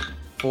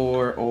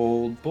 For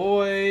old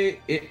boy,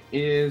 it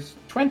is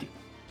 20.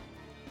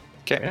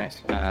 Okay. Very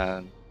nice.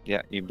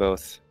 Yeah, you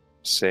both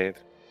save.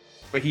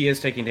 But he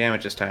is taking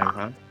damage this time,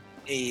 huh?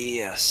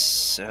 Yes,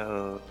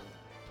 so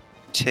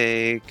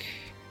take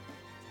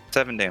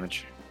 7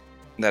 damage.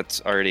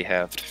 That's already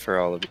halved for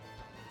all of you.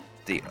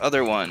 The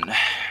other one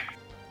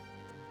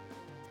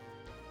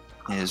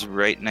is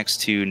right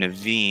next to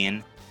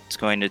Naveen. It's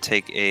going to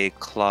take a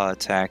claw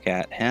attack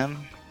at him.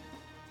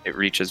 It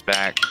reaches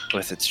back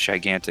with its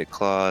gigantic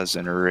claws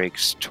and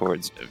rakes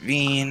towards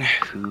Naveen,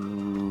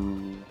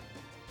 who...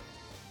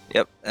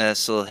 Yep,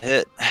 this'll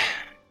hit.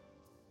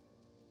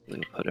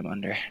 We'll put him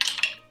under.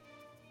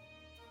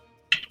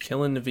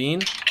 Killing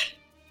Naveen?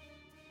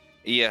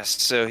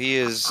 Yes, so he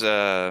is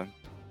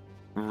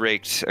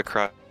raked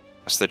across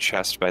the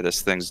chest by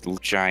this thing's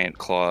giant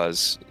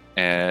claws,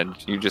 and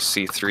you just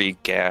see 3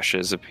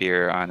 gashes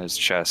appear on his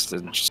chest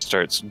and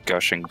starts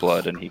gushing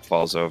blood, and he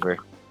falls over.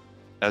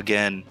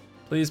 Again.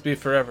 Please be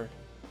forever.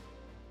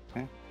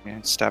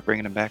 Yeah, stop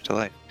bringing him back to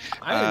life.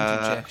 I didn't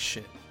do jack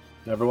shit.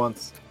 Never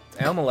once.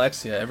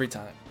 Almalexia every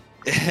time.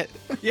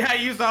 Yeah, I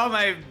used all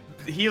my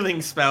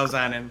healing spells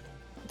on him.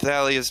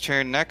 Thalia's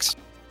turn next.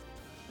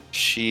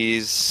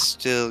 She's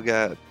still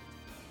got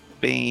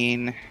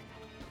Bane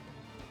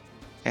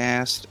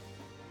cast.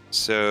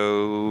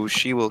 So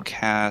she will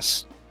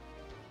cast...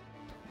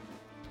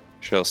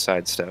 She'll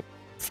sidestep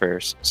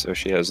first, so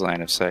she has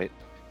line of sight.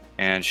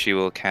 And she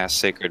will cast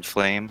Sacred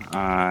Flame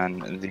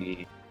on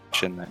the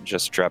action that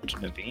just dropped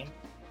Naveen.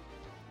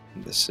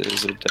 This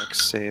is a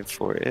dex save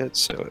for it,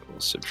 so it will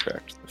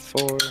subtract the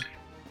 4.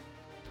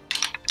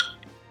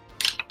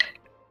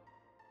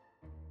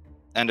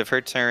 End of her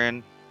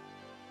turn.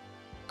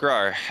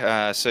 Grar,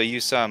 so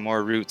you saw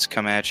more roots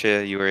come at you.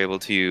 You were able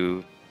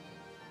to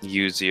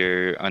use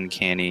your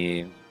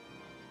uncanny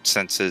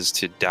senses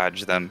to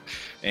dodge them.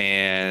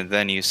 And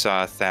then you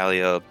saw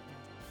Thalia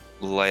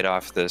light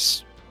off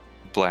this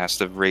blast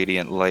of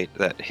radiant light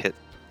that hit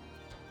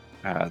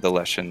the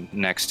Leshen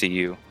next to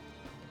you.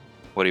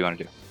 What do you want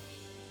to do?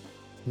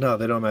 No,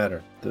 they don't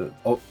matter. The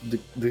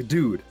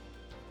dude.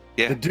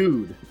 Yeah. The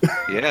dude.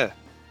 Yeah.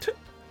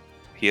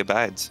 He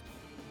abides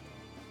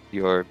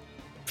your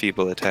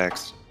feeble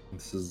attacks.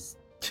 This is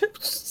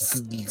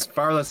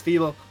far less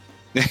feeble.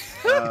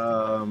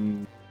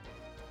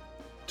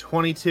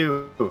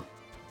 22.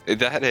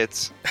 That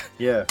hits.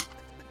 Yeah.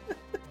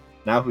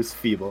 Now who's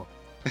feeble?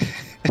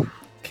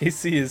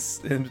 Casey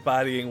is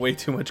embodying way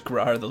too much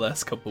Grar the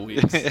last couple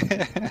weeks.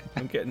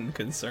 I'm getting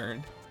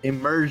concerned.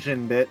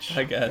 Immersion, bitch.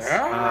 I guess.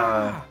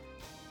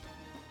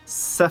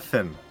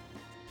 Sephin.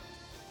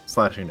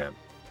 Slashing damage.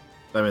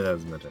 I mean, that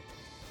was mentioned.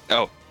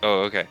 Oh,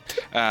 okay.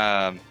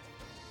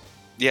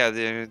 Yeah,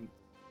 the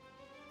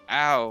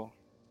ow.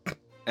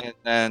 And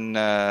then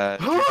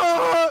I'm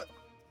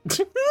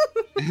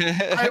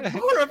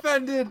more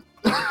offended.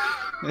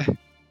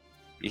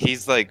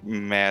 he's like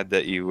mad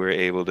that you were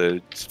able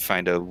to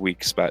find a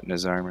weak spot in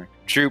his armor.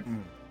 Droop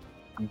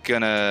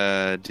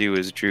gonna do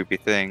his droopy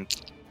thing.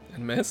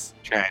 And miss?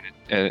 Try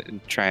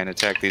and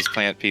attack these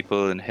plant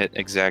people and hit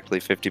exactly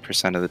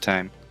 50% of the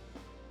time.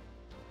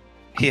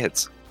 He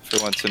hits.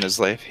 For once in his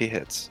life, he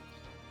hits.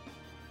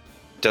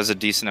 Does a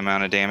decent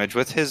amount of damage.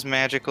 With his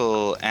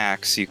magical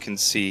axe, you can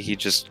see he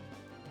just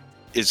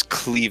is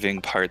cleaving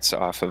parts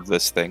off of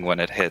this thing when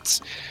it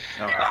hits.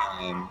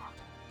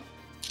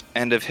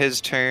 End of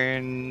his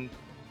turn.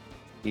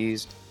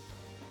 He's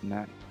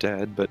not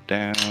dead, but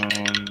down.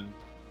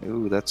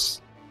 Ooh,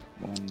 that's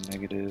 1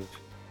 negative.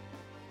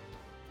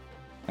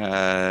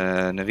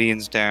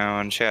 Naveen's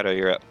down. Shadow,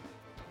 you're up.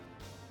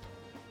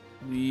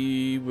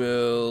 We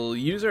will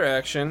use our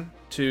action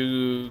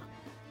to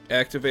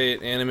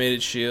activate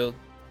animated shield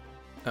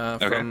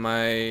from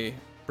my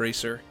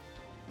bracer.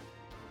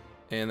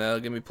 And that'll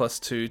give me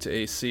 +2 to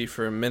AC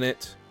for a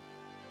minute.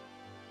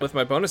 With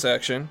my bonus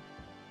action,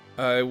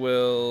 I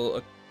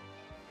will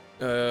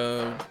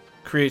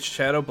create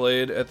Shadow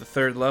Blade at the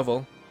 3rd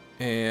level.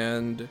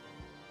 And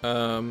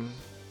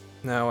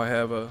now I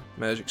have a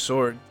magic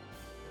sword.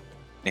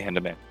 And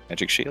a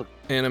magic shield.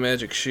 And a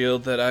magic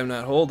shield that I'm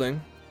not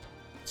holding.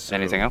 So,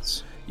 Anything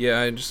else? Yeah,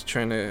 I'm just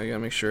I gotta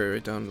make sure I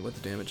write down what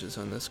the damage is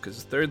on this,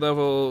 because 3rd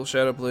level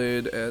Shadow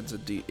Blade adds a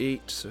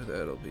d8, so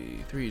that'll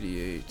be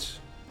 3d8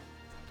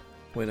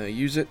 when I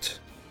use it.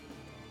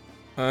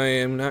 I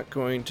am not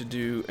going to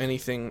do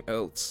anything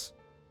else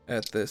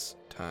at this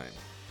time.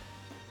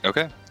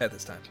 Okay. At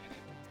this time.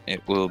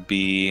 It will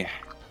be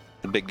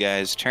the big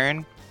guy's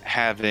turn.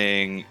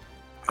 Having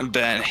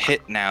been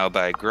hit now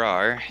by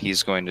Grar,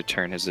 he's going to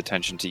turn his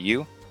attention to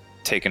you.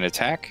 Take an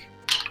attack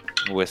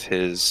with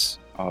his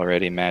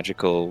already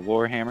magical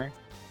warhammer.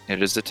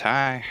 It is a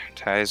tie.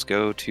 Ties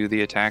go to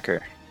the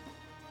attacker.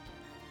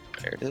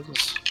 There it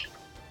is.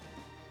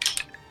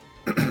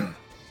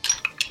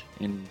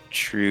 In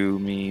true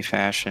me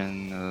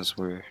fashion, those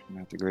were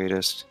not the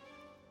greatest.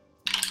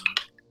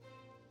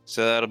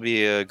 So that'll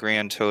be a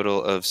grand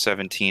total of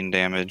 17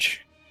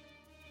 damage,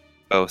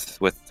 both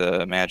with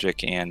the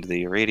magic and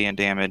the radiant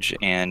damage,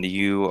 and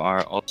you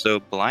are also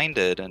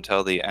blinded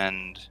until the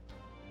end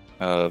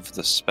of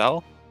the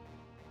spell.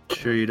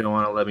 Sure you don't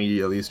want to let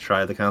me at least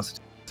try the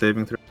Constitution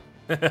saving throw?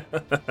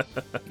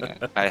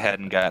 I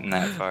hadn't gotten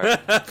that far.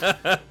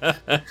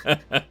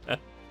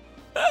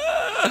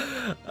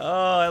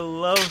 Oh, I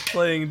love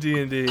playing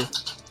D&D.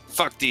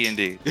 Fuck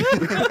D&D.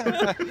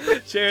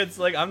 Sharon's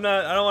like, I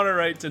don't want to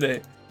write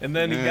today. And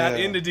then he got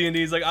into D&D,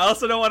 he's like, I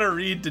also don't want to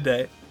read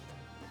today.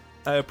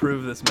 I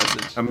approve this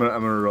message. I'm gonna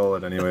roll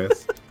it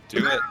anyways.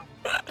 Do it.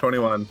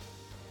 21.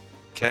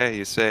 Okay,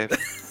 you save.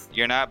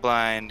 You're not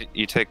blind.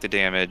 You take the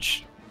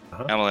damage.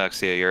 Uh-huh.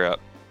 Alexia, you're up.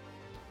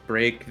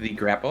 Break the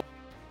grapple.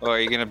 Oh, are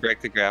you gonna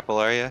break the grapple?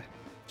 Are you?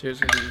 Cheers,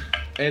 gonna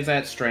be Is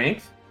that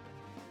strength?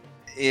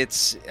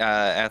 It's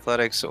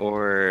athletics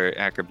or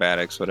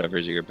acrobatics, whatever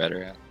you're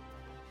better at.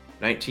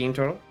 19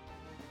 total.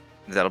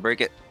 That'll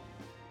break it.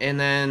 And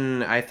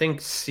then I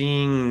think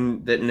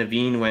seeing that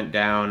Naveen went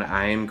down,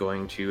 I am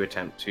going to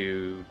attempt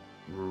to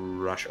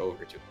rush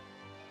over to him.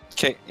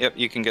 Okay, yep,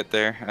 you can get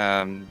there.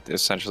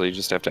 Essentially, you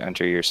just have to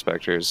enter your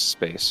Spectre's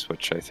space,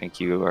 which I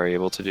think you are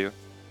able to do.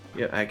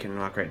 Yeah, I can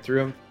walk right through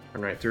him.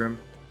 Run right through him.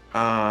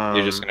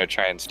 You're just gonna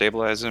try and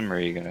stabilize him, or are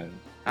you gonna?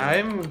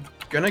 I'm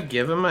gonna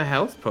give him a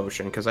health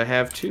potion because I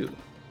have 2.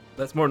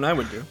 That's more than I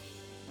would do.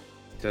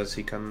 Does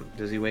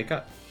he wake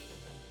up?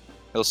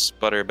 He'll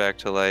sputter back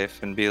to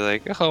life and be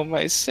like, "Oh,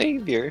 my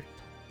savior."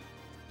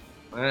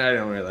 I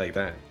don't really like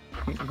that.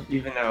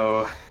 Even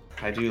though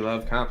I do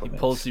love He compliments.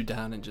 pulls you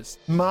down and just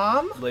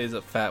Mom? lays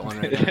a fat one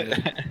right on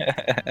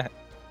you.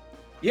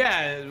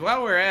 Yeah,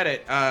 while we're at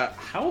it,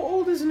 how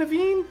old is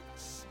Naveen?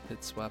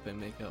 Hit swap and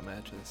make out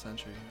match of the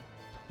century.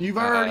 You've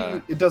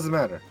already. It doesn't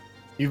matter.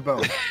 You've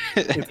boned.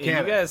 It's Yeah, you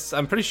canon. guys,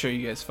 I'm pretty sure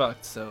you guys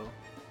fucked, so.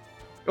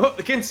 Well,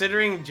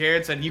 considering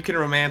Jared said you can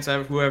romance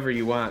whoever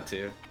you want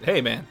to. Hey,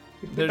 man.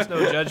 There's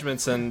no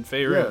judgments in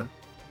Faerun.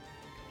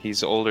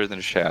 He's older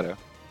than Shadow.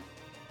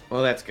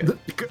 Well, that's good.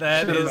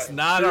 That is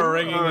not a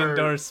ringing He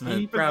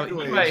endorsement.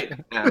 probably he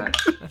might not.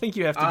 I think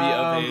you have to be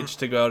of age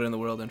to go out in the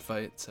world and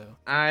fight, so.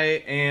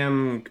 I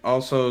am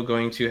also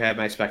going to have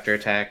my Spectre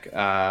attack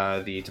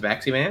the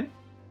Tabaxi man.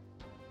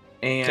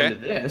 And Okay.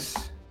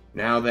 this,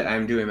 now that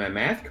I'm doing my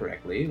math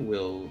correctly,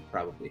 will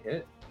probably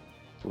hit.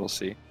 We'll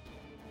see.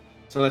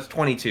 So that's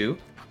 22.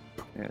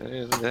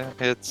 Yeah, that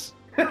hits.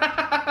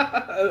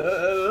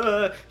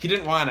 He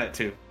didn't want it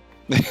to.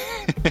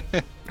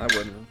 I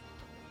wouldn't have.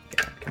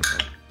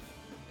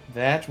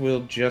 That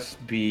will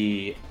just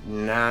be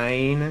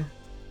 9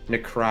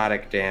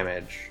 necrotic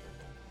damage.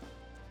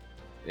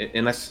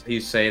 Unless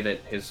you say that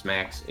his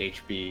max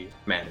HP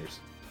matters.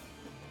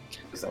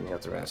 Because then you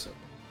have to rest it.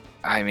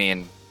 I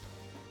mean,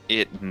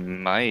 it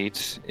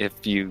might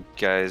if you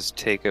guys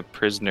take a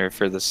prisoner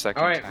for the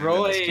second Alright, time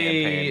roll in this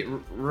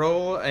campaign.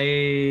 roll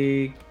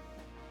a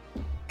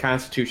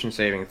Constitution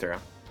saving throw.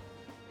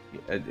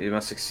 It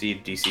must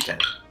exceed DC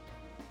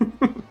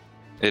 10.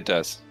 It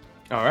does.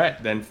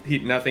 Alright, then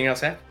nothing else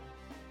happened.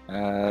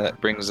 That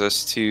brings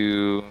us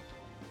to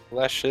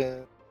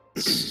Leshes.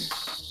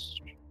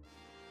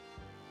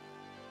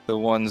 The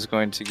one's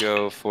going to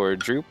go for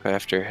Droop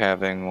after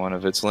having one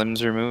of its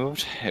limbs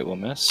removed. It will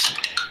miss.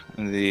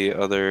 The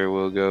other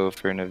will go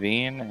for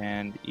Naveen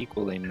and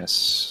equally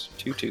miss.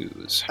 2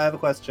 2s. I have a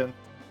question.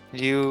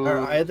 You Are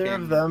either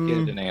can of them-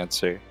 get an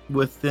answer.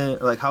 Within,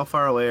 like, how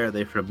far away are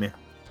they from me?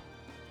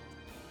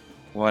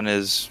 One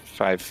is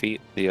 5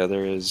 feet. The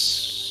other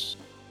is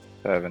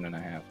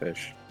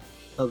 7.5-ish.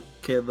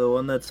 Okay, the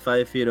one that's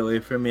 5 feet away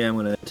from me, I'm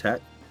gonna attack.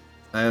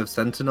 I have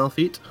Sentinel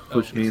feet,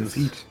 which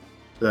means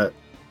that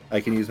I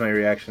can use my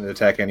reaction to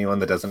attack anyone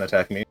that doesn't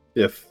attack me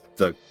if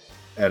the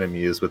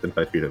enemy is within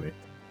 5 feet of me.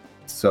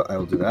 So I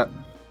will do that.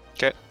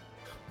 Okay.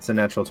 It's a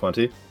natural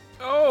 20.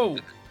 Oh!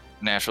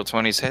 Natural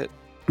 20s hit.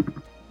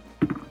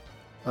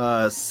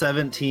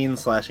 17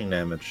 slashing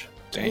damage.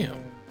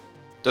 Damn.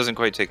 Doesn't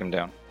quite take him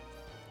down.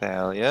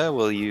 Thalia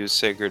will use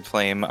Sacred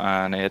Flame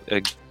on it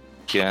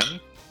again.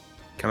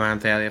 Come on,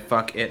 Thalia,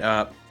 fuck it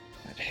up.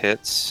 It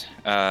hits.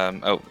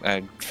 Oh,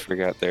 I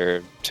forgot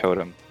their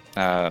totem.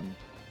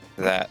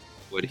 That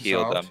would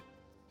heal Salt. them.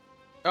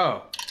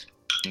 Oh,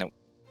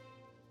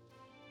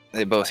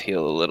 They both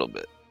heal a little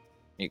bit.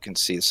 You can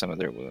see some of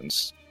their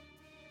wounds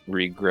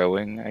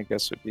regrowing, I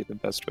guess would be the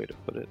best way to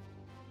put it.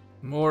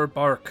 More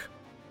bark.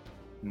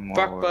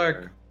 Fuck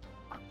bark.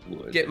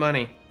 Wood. Get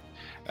money.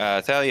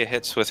 Thalia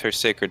hits with her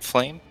Sacred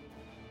Flame.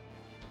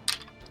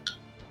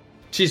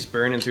 She's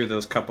burning through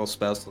those couple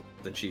spells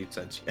that she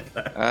said she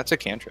had. That's a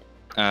cantrip.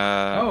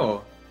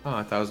 Oh,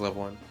 I thought it was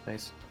level 1.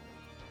 Nice.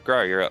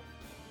 Grar, you're up.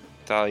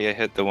 Thalia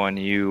hit the one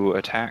you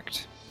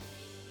attacked.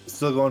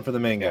 Still going for the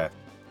main guy.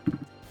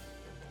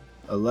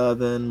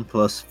 11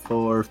 plus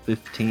 4,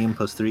 15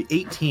 plus 3,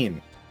 18.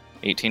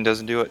 18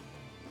 doesn't do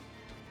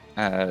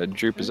it.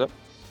 Droop is up.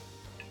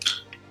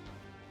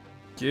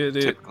 Get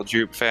it. Typical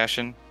Droop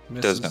fashion.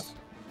 Misses. Does nothing.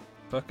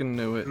 Fucking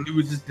knew it.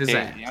 Loses his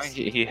Hey, you know, ass.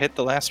 he hit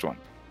the last one.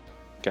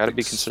 Gotta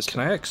be consistent. Can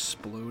I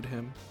explode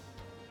him?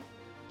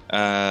 Wish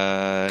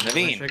I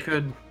Naveen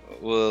could.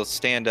 will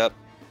stand up,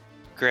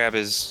 grab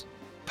his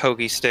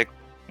pokey stick,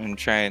 and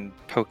try and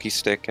pokey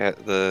stick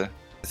at the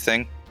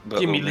thing. But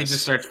He immediately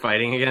just starts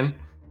fighting again.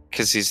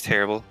 because he's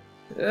terrible.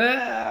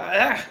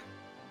 Ah.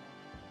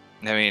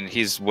 I mean,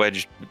 he's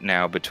wedged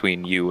now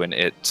between you and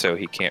it, so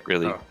he can't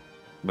really Oh.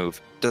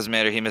 move. Doesn't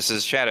matter. He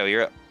misses. Shadow,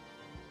 you're up.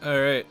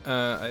 Alright,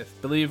 I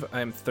believe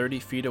I'm 30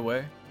 feet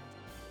away.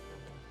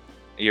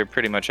 You're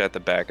pretty much at the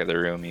back of the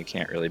room. You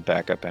can't really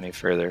back up any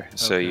further.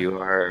 So Okay. you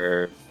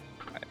are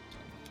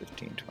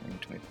 15, 20,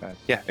 25.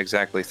 Yeah,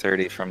 exactly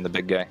 30 from the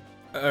big guy.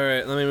 All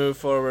right, let me move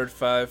forward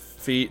 5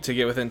 feet to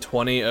get within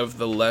 20 of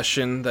the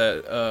Leshen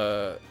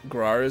that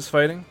Grar is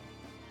fighting.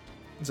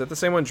 Is that the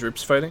same one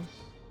Droop's fighting?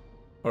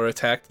 Or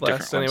attacked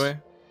last Different ones. anyway?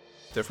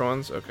 Different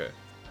ones? Okay.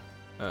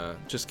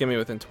 Just get me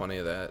within 20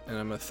 of that, and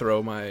I'm going to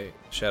throw my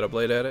Shadow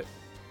Blade at it.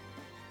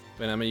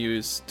 And I'm going to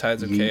use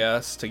Tides of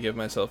Chaos to give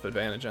myself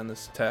advantage on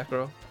this attack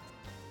roll.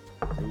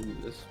 Ooh,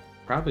 this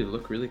probably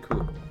look really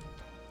cool.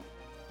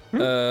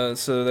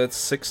 So that's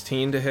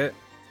 16 to hit.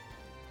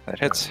 That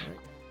hits. Alright.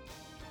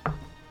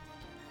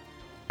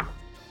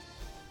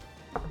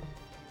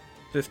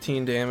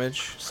 15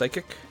 damage,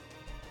 psychic.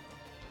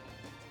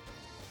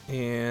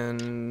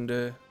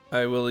 And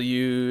I will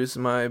use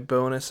my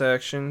bonus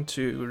action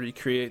to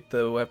recreate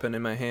the weapon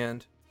in my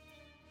hand.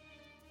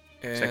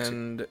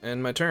 And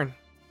end my turn.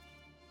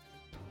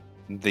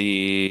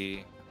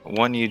 The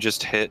one you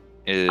just hit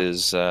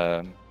is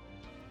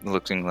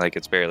looking like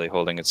it's barely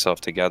holding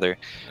itself together.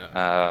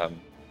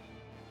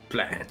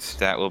 Plants.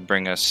 That will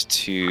bring us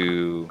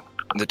to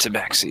the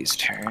Tabaxi's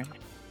turn.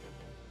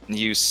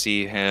 You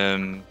see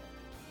him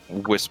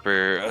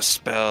whisper a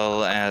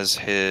spell as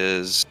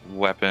his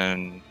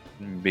weapon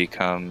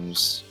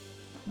becomes,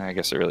 I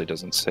guess it really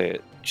doesn't say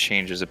it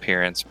changes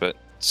appearance, but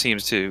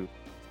seems to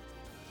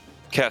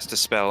cast a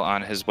spell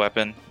on his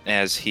weapon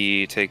as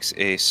he takes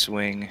a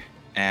swing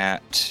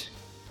at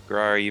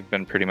Grar. You've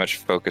been pretty much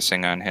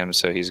focusing on him,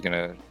 so he's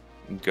gonna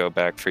go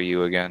back for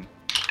you again.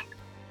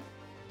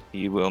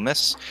 He will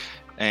miss,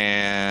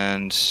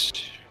 and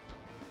let's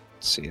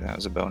see, that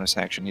was a bonus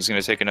action. He's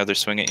gonna take another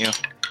swing at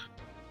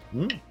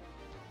you.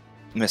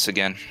 Miss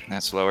again.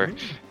 That's lower.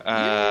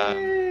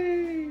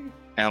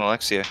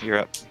 Alexia, you're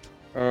up.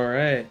 All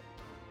right.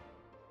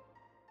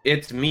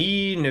 It's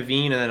me,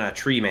 Naveen, and then a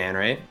tree man,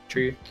 right?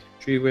 Tree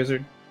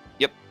wizard.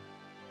 Yep.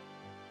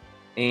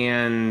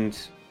 And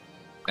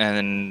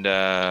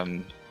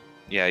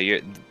yeah,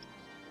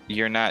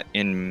 you're not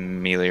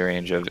in melee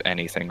range of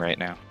anything right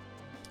now.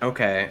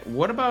 okay,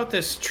 what about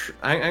this?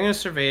 I'm gonna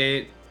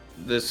survey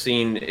the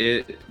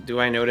scene. Do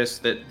I notice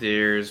that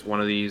there's one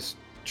of these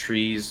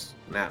trees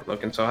not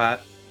looking so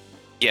hot?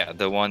 Yeah,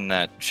 the one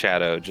that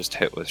Shadow just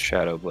hit with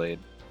Shadow Blade.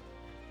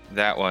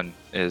 That one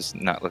is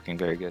not looking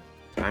very good.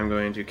 I'm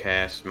going to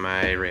cast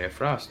my Ray of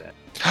Frost at.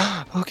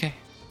 Okay.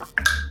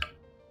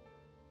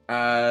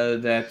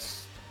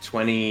 That's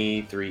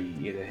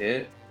 23 to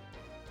hit.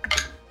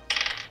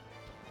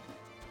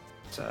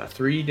 It's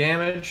 3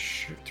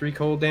 damage, 3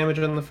 cold damage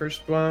on the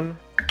first one.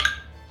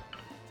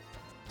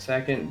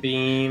 Second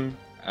beam.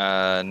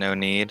 No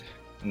need.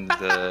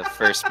 The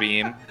first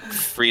beam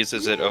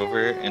freezes it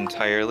over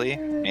entirely,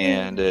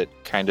 and it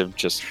kind of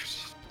just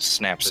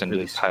snaps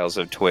into piles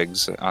of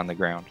twigs on the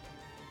ground.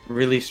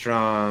 Really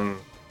strong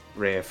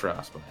Ray of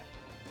Frost.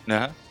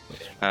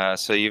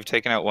 So you've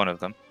taken out one of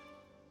them.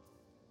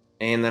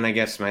 And then I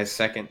guess my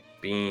second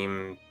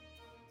beam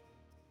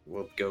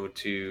will go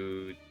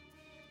to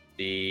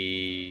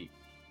the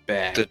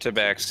back. The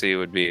Tabaxi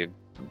would be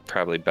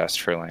probably best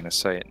for line of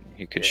sight.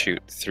 You could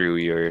shoot through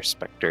your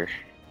Spectre.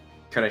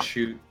 Could I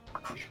shoot?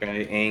 Should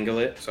I angle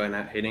it so I'm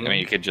not hitting I mean, him?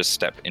 you could just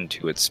step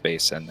into its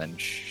space and then,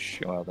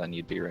 well, then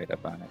you'd be right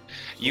up on it.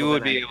 You Well,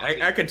 would then be. Able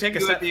to, I could take a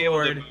you would step be able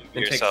to forward move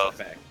and take a yourself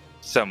step back.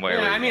 somewhere.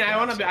 Yeah, where I you mean,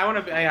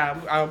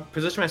 can I'll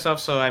position myself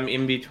so I'm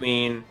in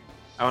between.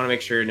 I want to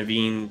make sure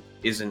Naveen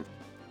isn't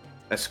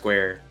a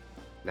square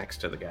next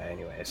to the guy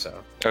anyway.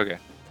 So Okay.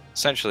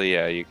 Essentially,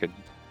 yeah, you could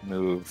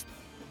move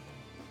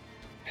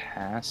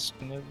past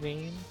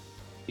Naveen.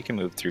 You can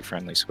move through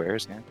friendly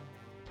squares, yeah.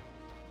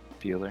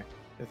 Bueller.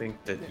 I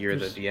think that you're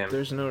the DM.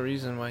 There's no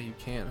reason why you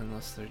can't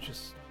unless they're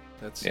just...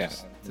 That's Yeah,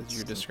 just it's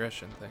your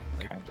discretion thing.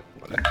 Like, Kind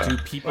of what I do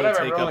thought. people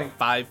Whatever, take rolling. up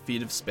 5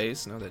 feet of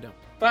space? No, they don't.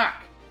 Fuck.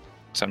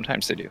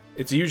 Sometimes they do.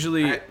 It's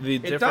usually the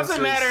It difference.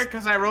 doesn't matter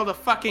because I rolled a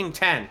fucking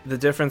 10. The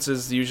difference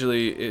is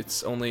usually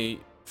it's only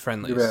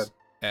friendlies, You're bad.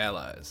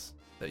 allies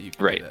that you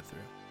can Right. do that through.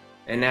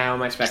 And now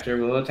my Spectre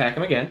will attack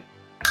him again.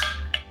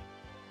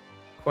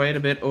 Quite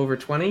a bit over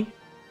 20.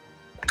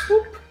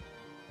 Whoop.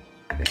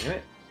 Damn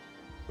it.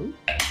 Oop.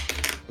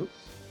 Oop.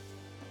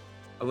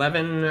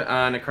 11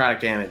 necrotic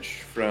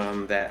damage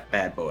from that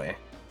bad boy.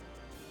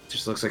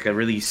 Just looks like a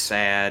really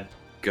sad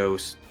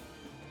ghost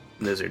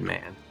lizard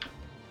man.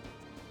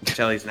 You can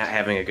tell he's not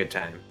having a good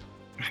time.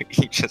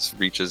 He just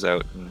reaches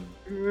out and.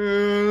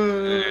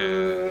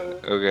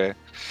 Okay.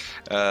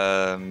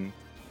 End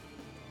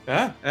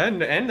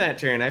that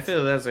turn. I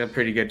feel that's a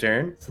pretty good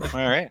turn.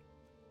 All right.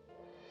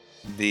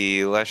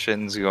 The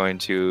Leshen's going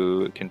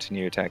to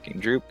continue attacking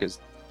Droop because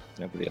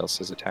nobody else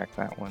has attacked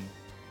that one.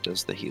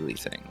 Does the Healy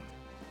thing.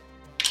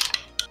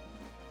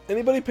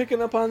 Anybody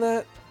picking up on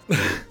that?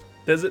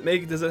 Does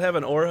it have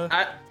an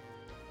aura?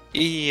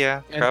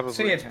 Yeah, probably. I'd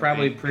say it's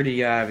probably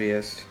pretty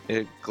obvious.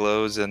 It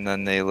glows and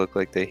then they look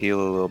like they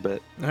heal a little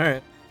bit. All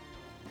right.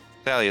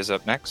 Thalia's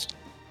up next.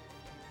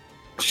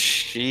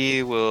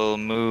 She will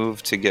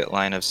move to get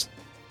line of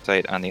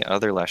sight on the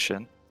other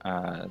Leshen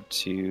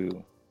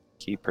to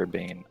keep her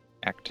Bane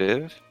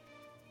active.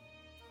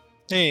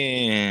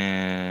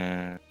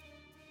 And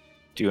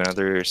do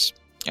another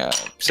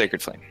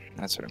Sacred Flame.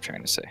 That's what I'm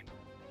trying to say.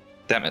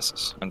 That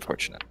misses,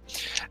 unfortunate.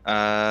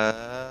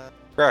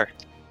 Grar.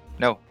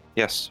 No.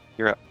 Yes,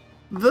 you're up.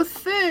 The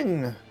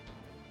thing.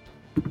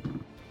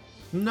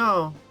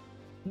 No.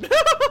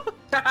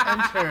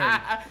 Enter.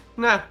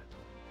 Nah.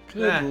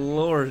 Good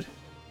lord.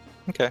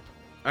 Okay.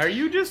 Are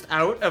you just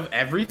out of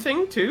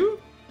everything too?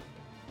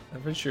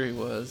 I'm pretty sure he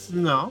was.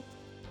 No.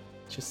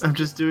 Just I'm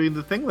just doing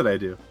the thing that I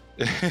do.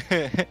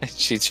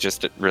 She's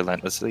just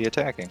relentlessly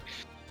attacking.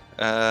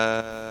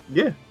 Yeah.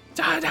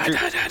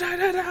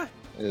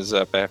 Is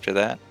up after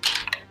that.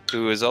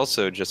 Who is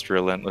also just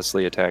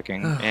relentlessly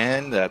attacking,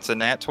 and that's a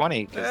nat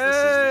 20 because this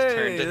is his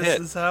turn to this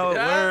hit. is how it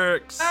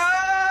works.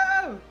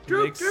 Oh!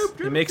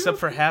 He makes up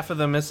for half of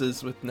the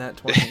misses with nat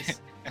 20s.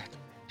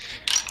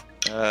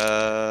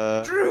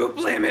 Droop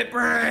limit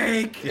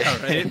break.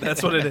 Yeah, right?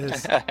 That's what it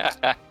is.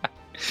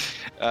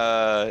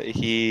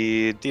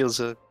 He deals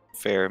a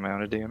fair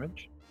amount of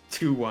damage.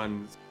 2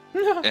 ones.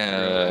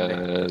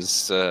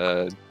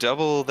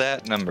 Double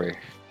that number.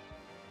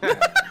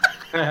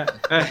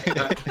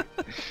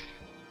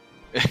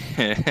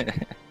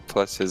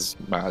 Plus his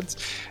mods.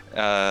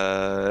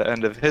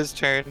 End of his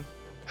turn.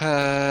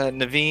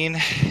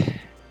 Naveen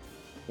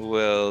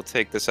will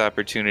take this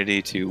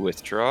opportunity to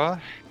withdraw,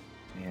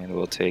 and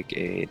will take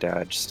a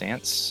dodge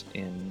stance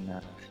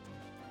in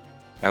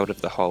out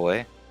of the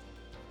hallway.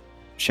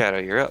 Shadow,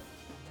 you're up.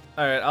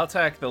 All right, I'll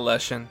attack the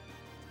Leshen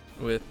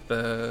with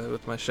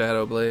my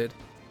Shadow Blade.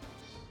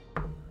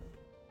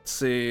 Let's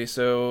see.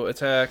 So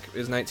attack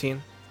is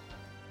 19.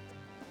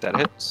 That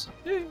hits.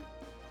 Yay.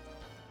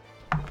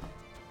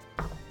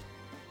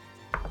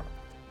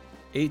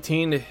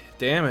 18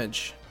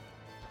 damage.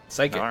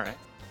 Psychic. All right.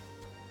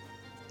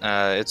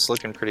 It's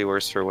looking pretty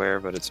worse for wear,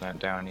 but it's not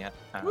down yet.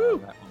 That Woo.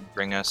 will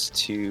bring us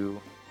to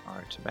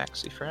our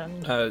Tabaxi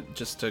friend.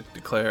 Just to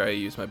declare, I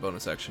use my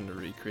bonus action to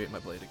recreate my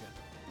blade again.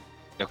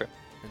 Okay.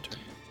 Enter.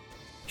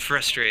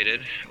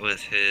 Frustrated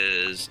with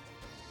his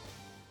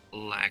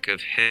lack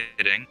of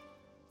hitting,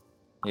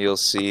 you'll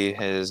see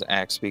his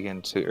axe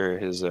begin to, or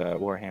his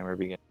warhammer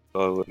begin to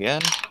glow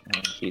again,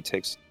 and he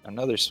takes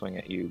another swing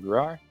at you,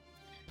 Grar.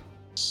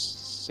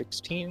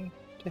 16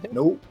 to hit.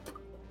 Nope.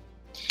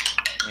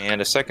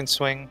 And a second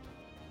swing,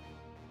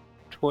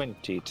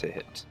 20 to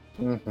hit.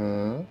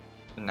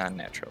 Mm-hmm.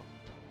 Non-natural.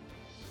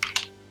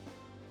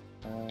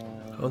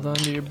 Hold on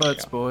to your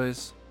butts,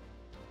 boys.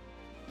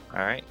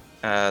 Alright,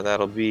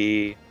 that'll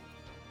be...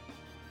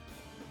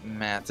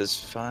 Math is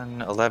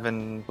fun.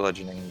 11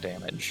 bludgeoning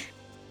damage.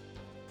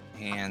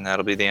 And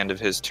that'll be the end of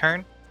his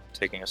turn,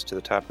 taking us to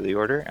the top of the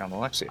order,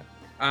 Almalexia.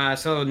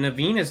 So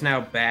Naveen is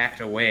now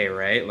backed away,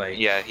 right? Like,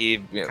 Yeah, he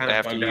kind of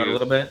after bugged out a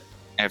little bit.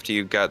 After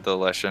you got the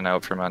Leshen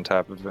out from on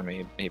top of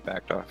him, he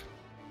backed off.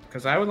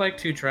 Because I would like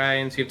to try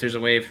and see if there's a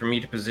way for me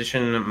to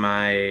position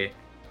my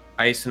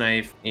ice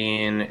knife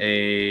in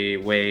a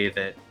way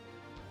that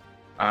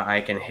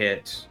I can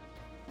hit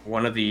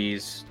one of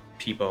these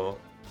people,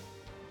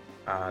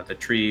 the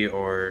tree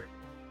or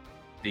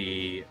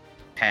the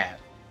path,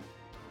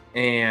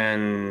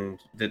 and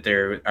that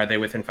are they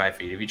within 5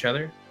 feet of each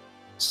other?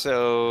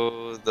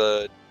 So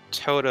the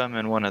totem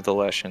in one of the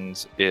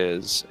Leshens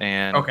is,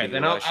 and Okay, the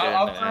then I'll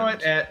Leshen throw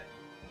it at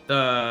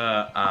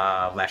the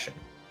Leshen.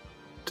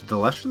 Did the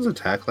Leshens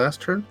attack last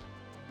turn?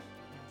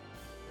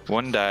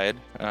 one died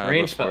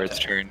Range before spell its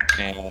turn,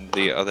 and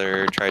the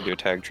other tried to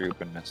attack Droop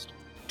and missed.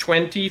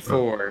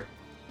 24.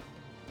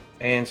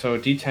 And so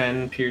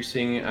D10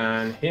 piercing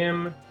on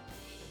him.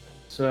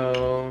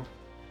 So,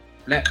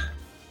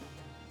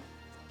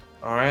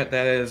 alright,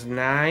 that is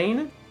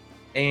 9.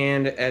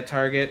 And a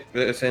target,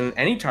 it's in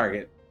any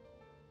target,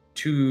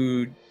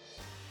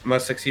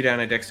 must succeed on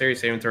a dexterity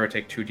saving throw or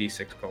take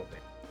 2d6 cold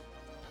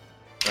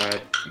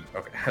damage.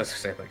 Okay, I was gonna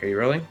say, like, are you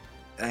rolling?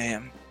 I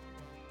am.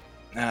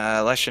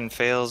 Leshen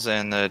fails,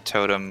 and the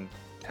totem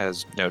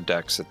has no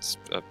dex. It's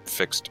a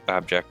fixed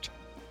object.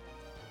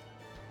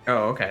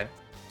 Oh, okay.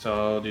 So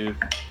I'll do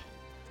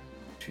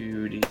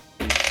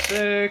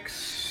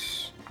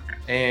 2d6.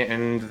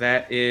 And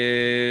that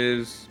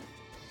is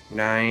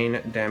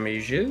 9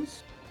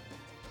 damages.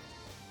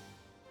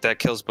 That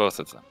kills both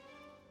of them.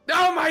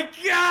 Oh my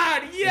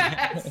god,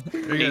 yes!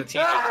 18.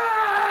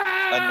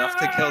 Enough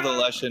to kill the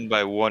Leshen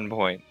by 1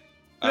 point.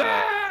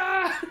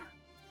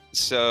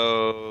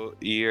 So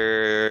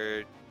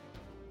you're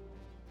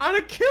On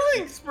a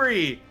killing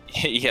spree!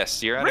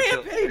 yes, you're on a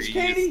Rampage,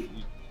 kill. Katie!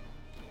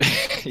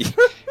 You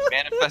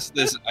manifest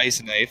this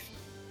ice knife,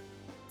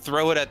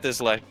 throw it at this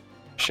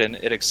Leshen.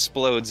 It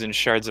explodes in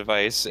shards of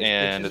ice,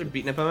 Bitches are and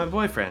beating up on my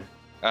boyfriend.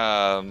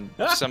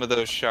 some of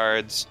those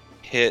shards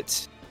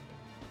hit.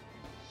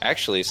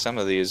 Actually, some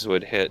of these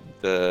would hit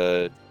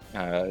the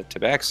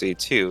Tabaxi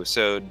too.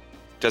 So,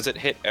 does it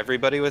hit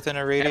everybody within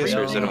a radius,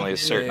 or is it Everybody. only a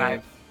certain?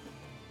 Yeah.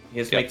 He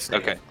has to Yep, make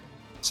save. okay.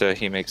 So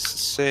he makes a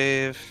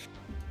save.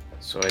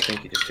 So I think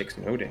he just takes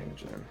no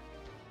damage then.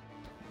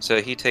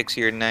 So he takes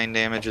your 9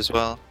 damage as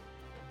well.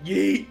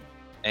 Yeet!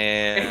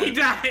 And he And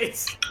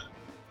dies!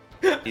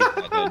 he's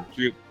not dead.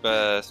 Droop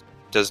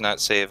does not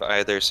save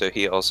either, so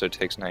he also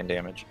takes 9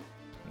 damage.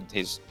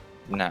 He's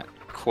not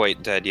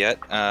quite dead yet,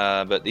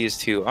 but these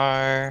two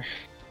are.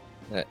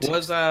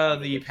 Was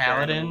the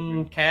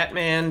paladin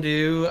Catman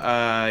do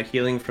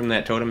healing from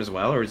that totem as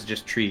well, or is it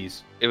just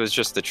trees? It was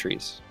just the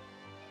trees.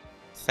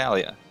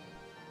 Thalia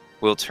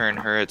will turn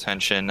her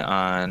attention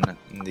on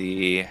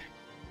the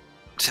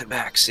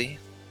Tabaxi.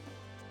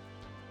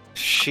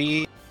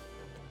 She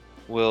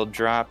will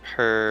drop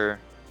her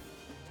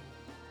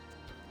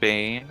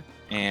Bane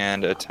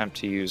and attempt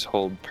to use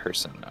Hold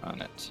Person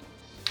on it.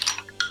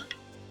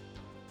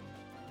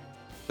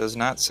 Does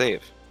not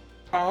save.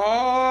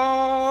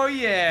 Oh,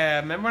 yeah.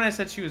 Remember when I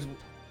said she was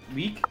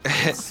weak?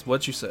 That's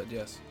what you said,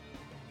 yes.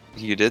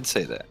 You did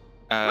say that.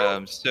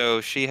 So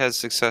she has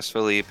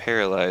successfully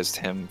paralyzed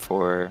him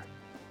for,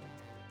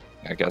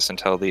 I guess,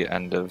 until the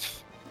end of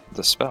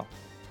the spell.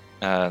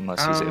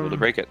 Unless he's able to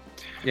break it.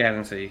 Yeah, I was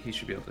going to say he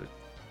should be able to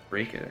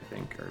break it, I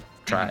think, or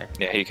try.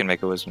 Yeah, he can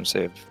make a wisdom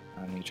save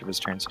on each of his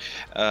turns.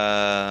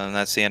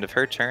 That's the end of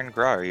her turn.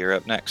 Grar, you're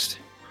up next.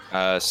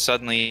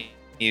 Suddenly,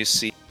 you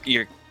see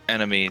your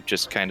enemy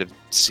just kind of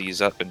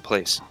seize up in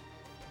place.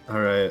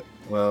 Alright,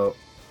 well,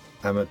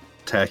 I'm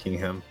attacking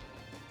him.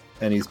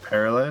 And he's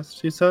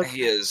paralyzed, you said?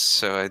 He is,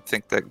 so I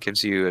think that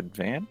gives you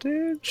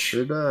advantage.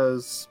 Sure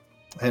does.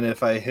 And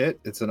if I hit,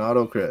 it's an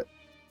auto crit.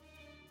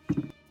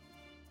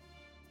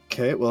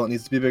 Okay, well, it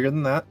needs to be bigger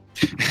than that.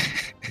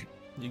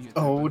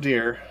 Oh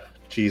dear.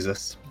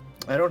 Jesus.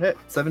 I don't hit.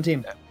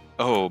 17.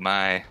 Oh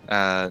my.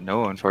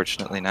 No,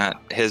 unfortunately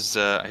not. His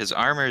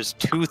armor's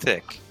too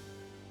thick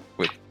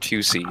with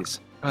 2 C's.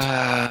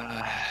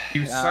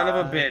 You son of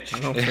a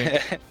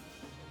bitch.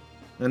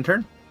 End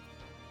turn?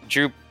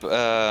 Droop,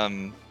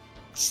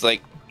 it's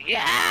like,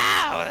 yeah,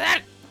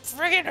 that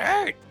friggin'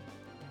 hurt.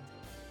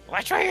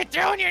 Watch where you're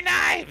throwing your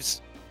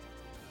knives.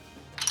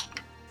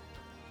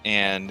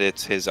 And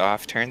it's his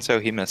off turn, so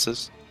he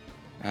misses.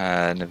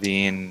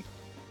 Naveen,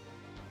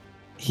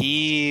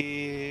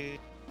 he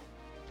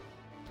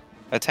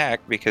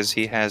attacked because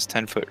he has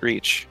 10-foot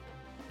reach,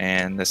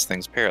 and this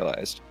thing's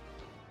paralyzed.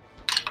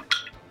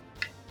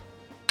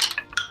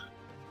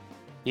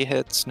 He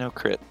hits, no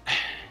crit.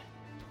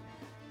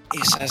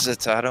 He says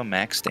it's auto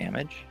max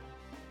damage.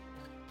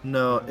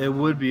 No, it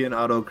would be an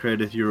auto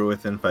crit if you were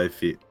within 5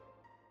 feet.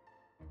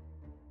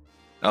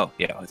 Oh,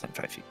 yeah, within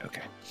 5 feet,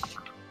 okay.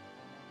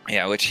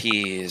 Yeah, which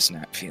he is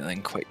not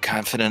feeling quite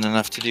confident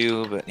enough to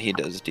do, but he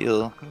does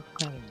deal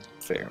a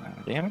fair amount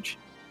of damage.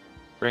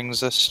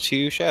 Brings us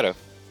to Shadow.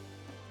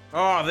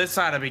 Oh, this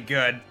ought to be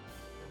good.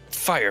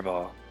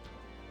 Fireball.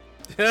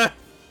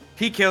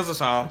 He kills us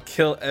all.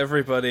 Kill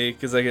everybody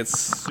because I get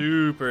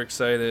super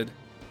excited.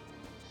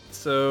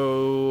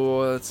 So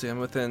let's see. I'm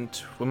within.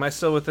 Am I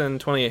still within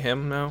 20 of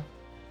him now?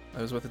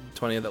 I was within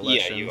 20 of that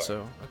last Yeah, you are.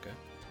 so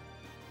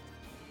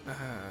okay.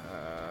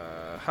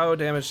 How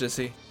damaged is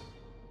he?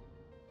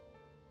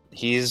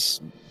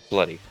 He's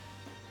bloody.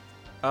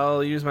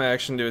 I'll use my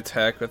action to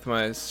attack with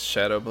my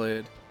Shadow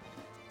Blade.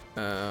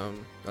 I'll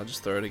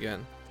just throw it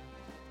again.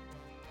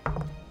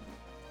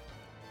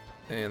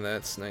 And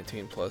that's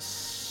 19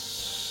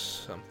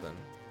 plus something.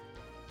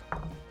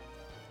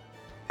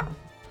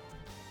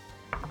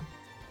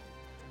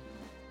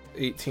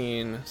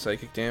 $18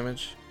 psychic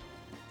damage.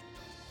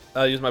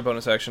 I'll use my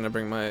bonus action to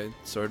bring my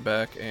sword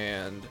back,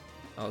 and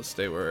I'll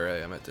stay where I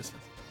am at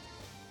distance.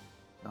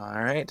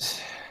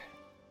 Alright.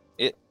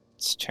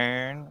 Its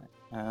turn.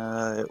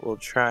 It will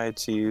try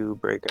to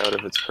break out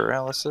of its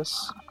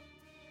paralysis.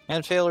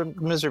 And fail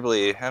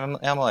miserably.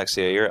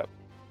 Alexia, you're up.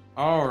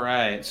 All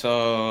right,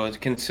 so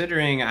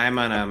considering I'm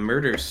on a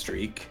murder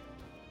streak,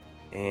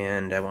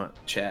 and I want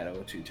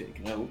Shadow to take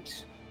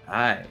notes,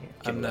 I I'm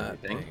killed not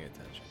everything. paying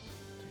attention.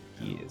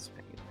 He is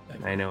paying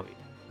attention. I know.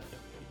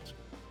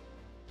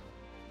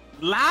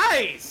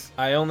 Lies!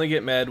 I only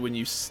get mad when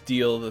you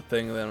steal the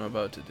thing that I'm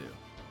about to do.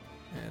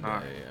 And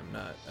Alright. I am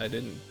not. I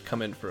didn't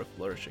come in for a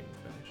flourishing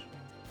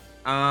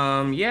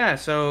finish. Yeah,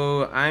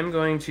 so I'm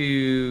going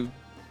to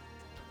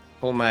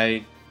pull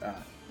my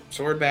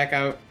sword back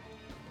out,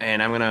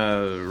 and I'm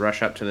gonna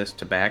rush up to this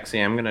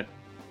Tabaxi. I'm gonna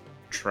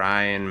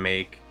try and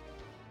make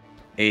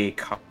a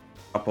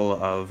couple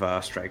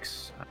of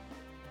strikes.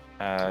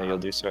 You'll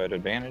do so at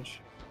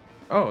advantage.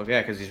 Oh,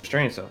 yeah, because he's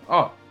restrained still.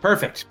 Oh,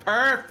 perfect.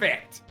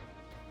 Perfect!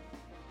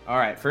 All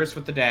right, first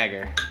with the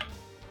dagger.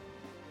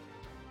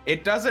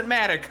 It doesn't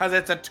matter, because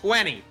it's a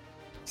 20.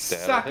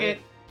 Suck hit.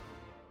 it.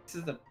 This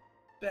is the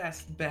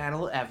best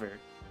battle ever.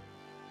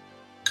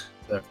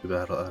 Every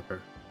battle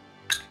ever.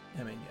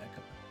 I mean, yeah,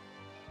 come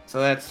So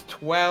that's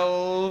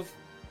 12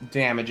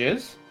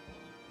 damages.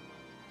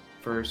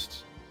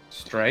 First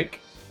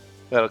strike.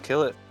 That'll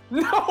kill it.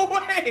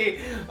 No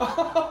way!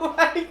 Oh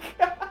my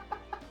god!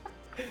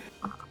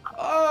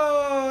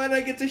 Oh, and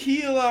I get to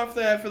heal off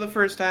that for the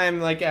first time,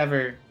 like,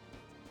 ever.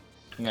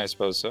 I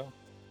suppose so.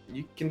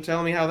 You can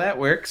tell me how that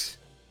works.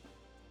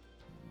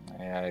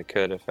 Yeah, I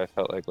could if I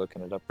felt like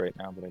looking it up right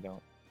now, but I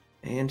don't.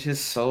 And his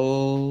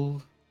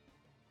soul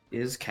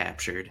is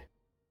captured.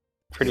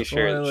 Pretty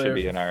sure it Spoiler. should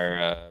be in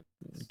our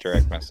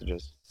direct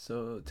messages.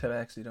 So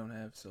Tabaxi don't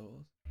have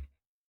souls.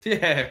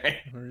 Yeah, right.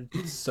 We're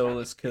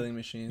soulless killing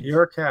machines.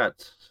 You're a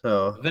cat,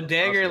 so. The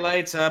dagger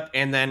lights up,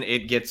 and then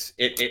it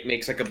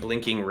makes like a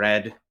blinking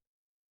red,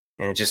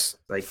 And it just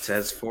like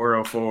says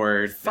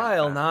 404.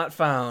 File not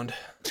found.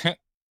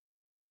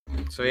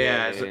 So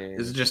yeah,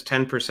 is it just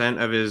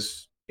 10% of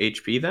his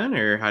HP then,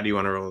 or how do you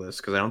want to roll this?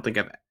 Because I think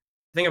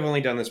I've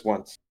only done this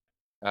once.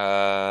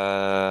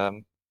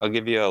 I'll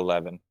give you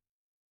 11.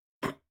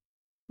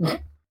 All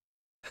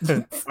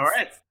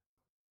right.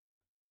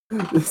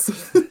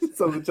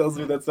 Something tells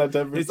me that's not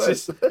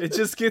 10%. It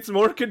just gets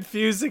more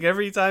confusing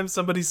every time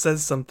somebody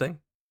says something.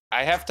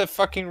 I have to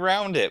fucking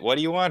round it. What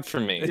do you want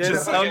from me? It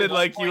just sounded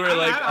like you were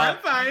like, I'm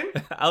fine.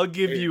 I'll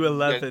give you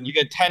 11. You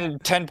get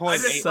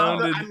 10.8.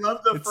 I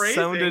love the It phrasing.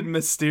 sounded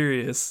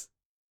mysterious.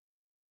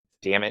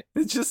 Damn it.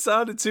 It just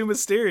sounded too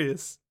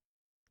mysterious.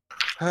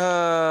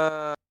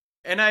 And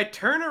I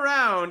turn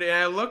around and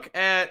I look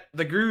at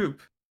the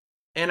group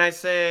and I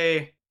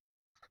say,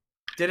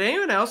 did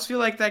anyone else feel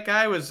like that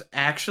guy was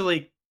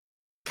actually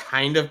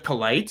kind of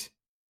polite?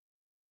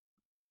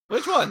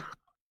 Which one?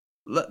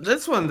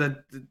 This one,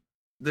 the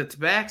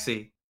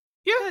Tabaxi.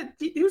 Yeah,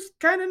 he was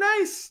kind of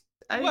nice.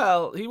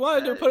 Well, he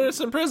wanted to put us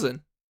in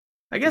prison.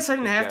 I guess I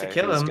didn't have to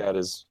kill He's him. got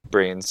his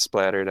brains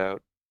splattered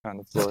out on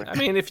the floor. I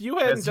mean, if you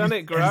hadn't done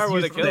it, Grar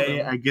would have killed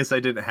him. I guess I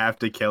didn't have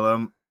to kill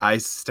him. I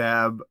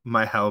stab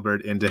my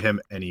halberd into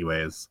him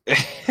anyways.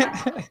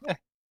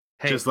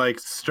 Hey, Just like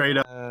straight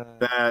up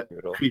that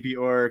brutal. creepy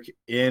orc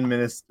in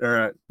Osciliath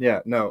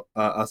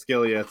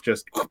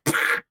just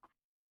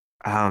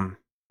no.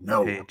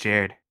 hey,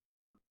 Jared,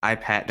 I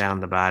pat down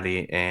the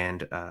body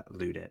and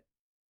loot it.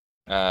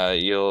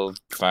 You'll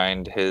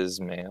find his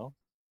mail,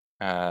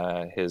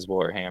 his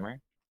warhammer,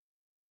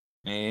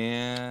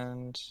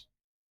 and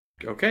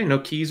Okay, no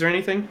keys or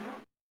anything?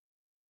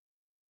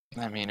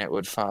 I mean, it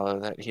would follow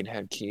that he'd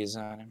have keys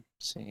on him,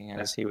 seeing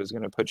as he was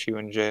going to put you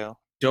in jail.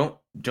 Don't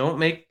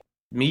make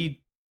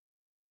me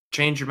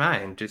change your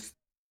mind. Just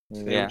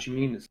say what you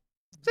mean to say.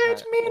 Say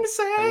what you mean to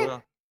say.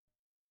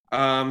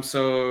 I will.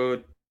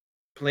 So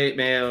plate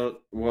mail,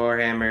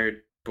 warhammer,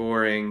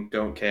 boring,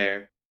 don't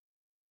care.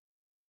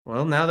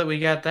 Well, now that we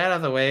got that out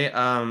of the way,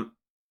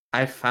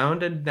 I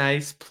found a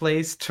nice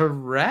place to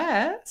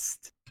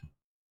rest.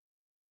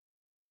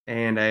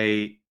 And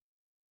I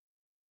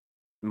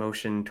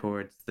motion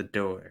towards the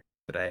door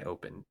that I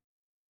opened.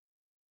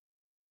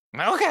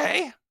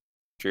 Okay.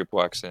 Droop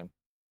walks in.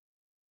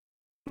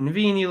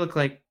 Naveen, you look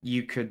like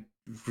you could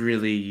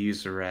really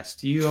use a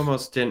rest. You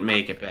almost didn't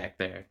make it back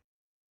there.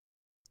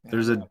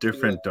 There's a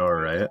different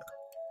door, right?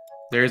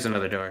 There is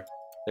another door.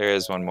 There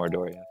is one more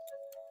door, yeah.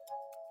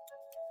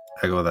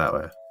 I go that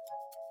way.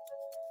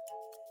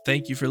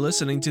 Thank you for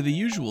listening to The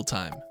Usual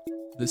Time.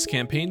 This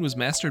campaign was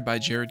mastered by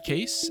Jared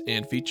Case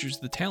and features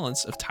the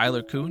talents of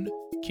Tyler Kuhn,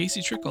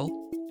 Casey Trickle,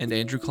 and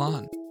Andrew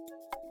Klon.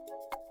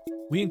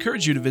 We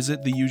encourage you to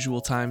visit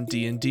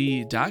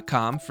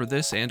theusualtimednd.com for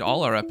this and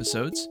all our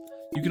episodes.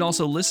 You can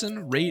also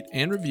listen, rate,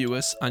 and review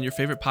us on your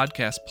favorite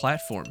podcast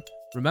platform.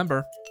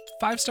 Remember,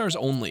 5 stars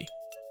only.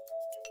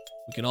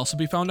 We can also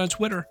be found on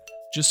Twitter.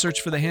 Just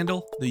search for the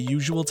handle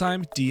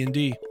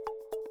theusualtimednd.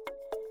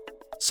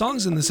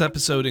 Songs in this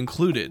episode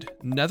included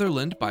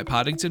Netherland by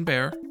Poddington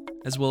Bear,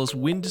 as well as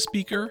Wind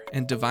Speaker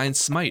and Divine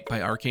Smite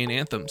by Arcane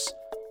Anthems.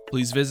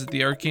 Please visit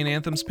the Arcane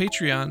Anthems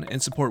Patreon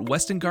and support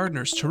Weston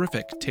Gardner's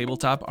terrific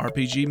tabletop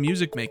RPG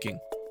music making.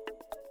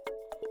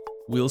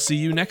 We'll see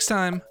you next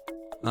time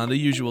on The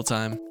Usual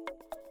Time.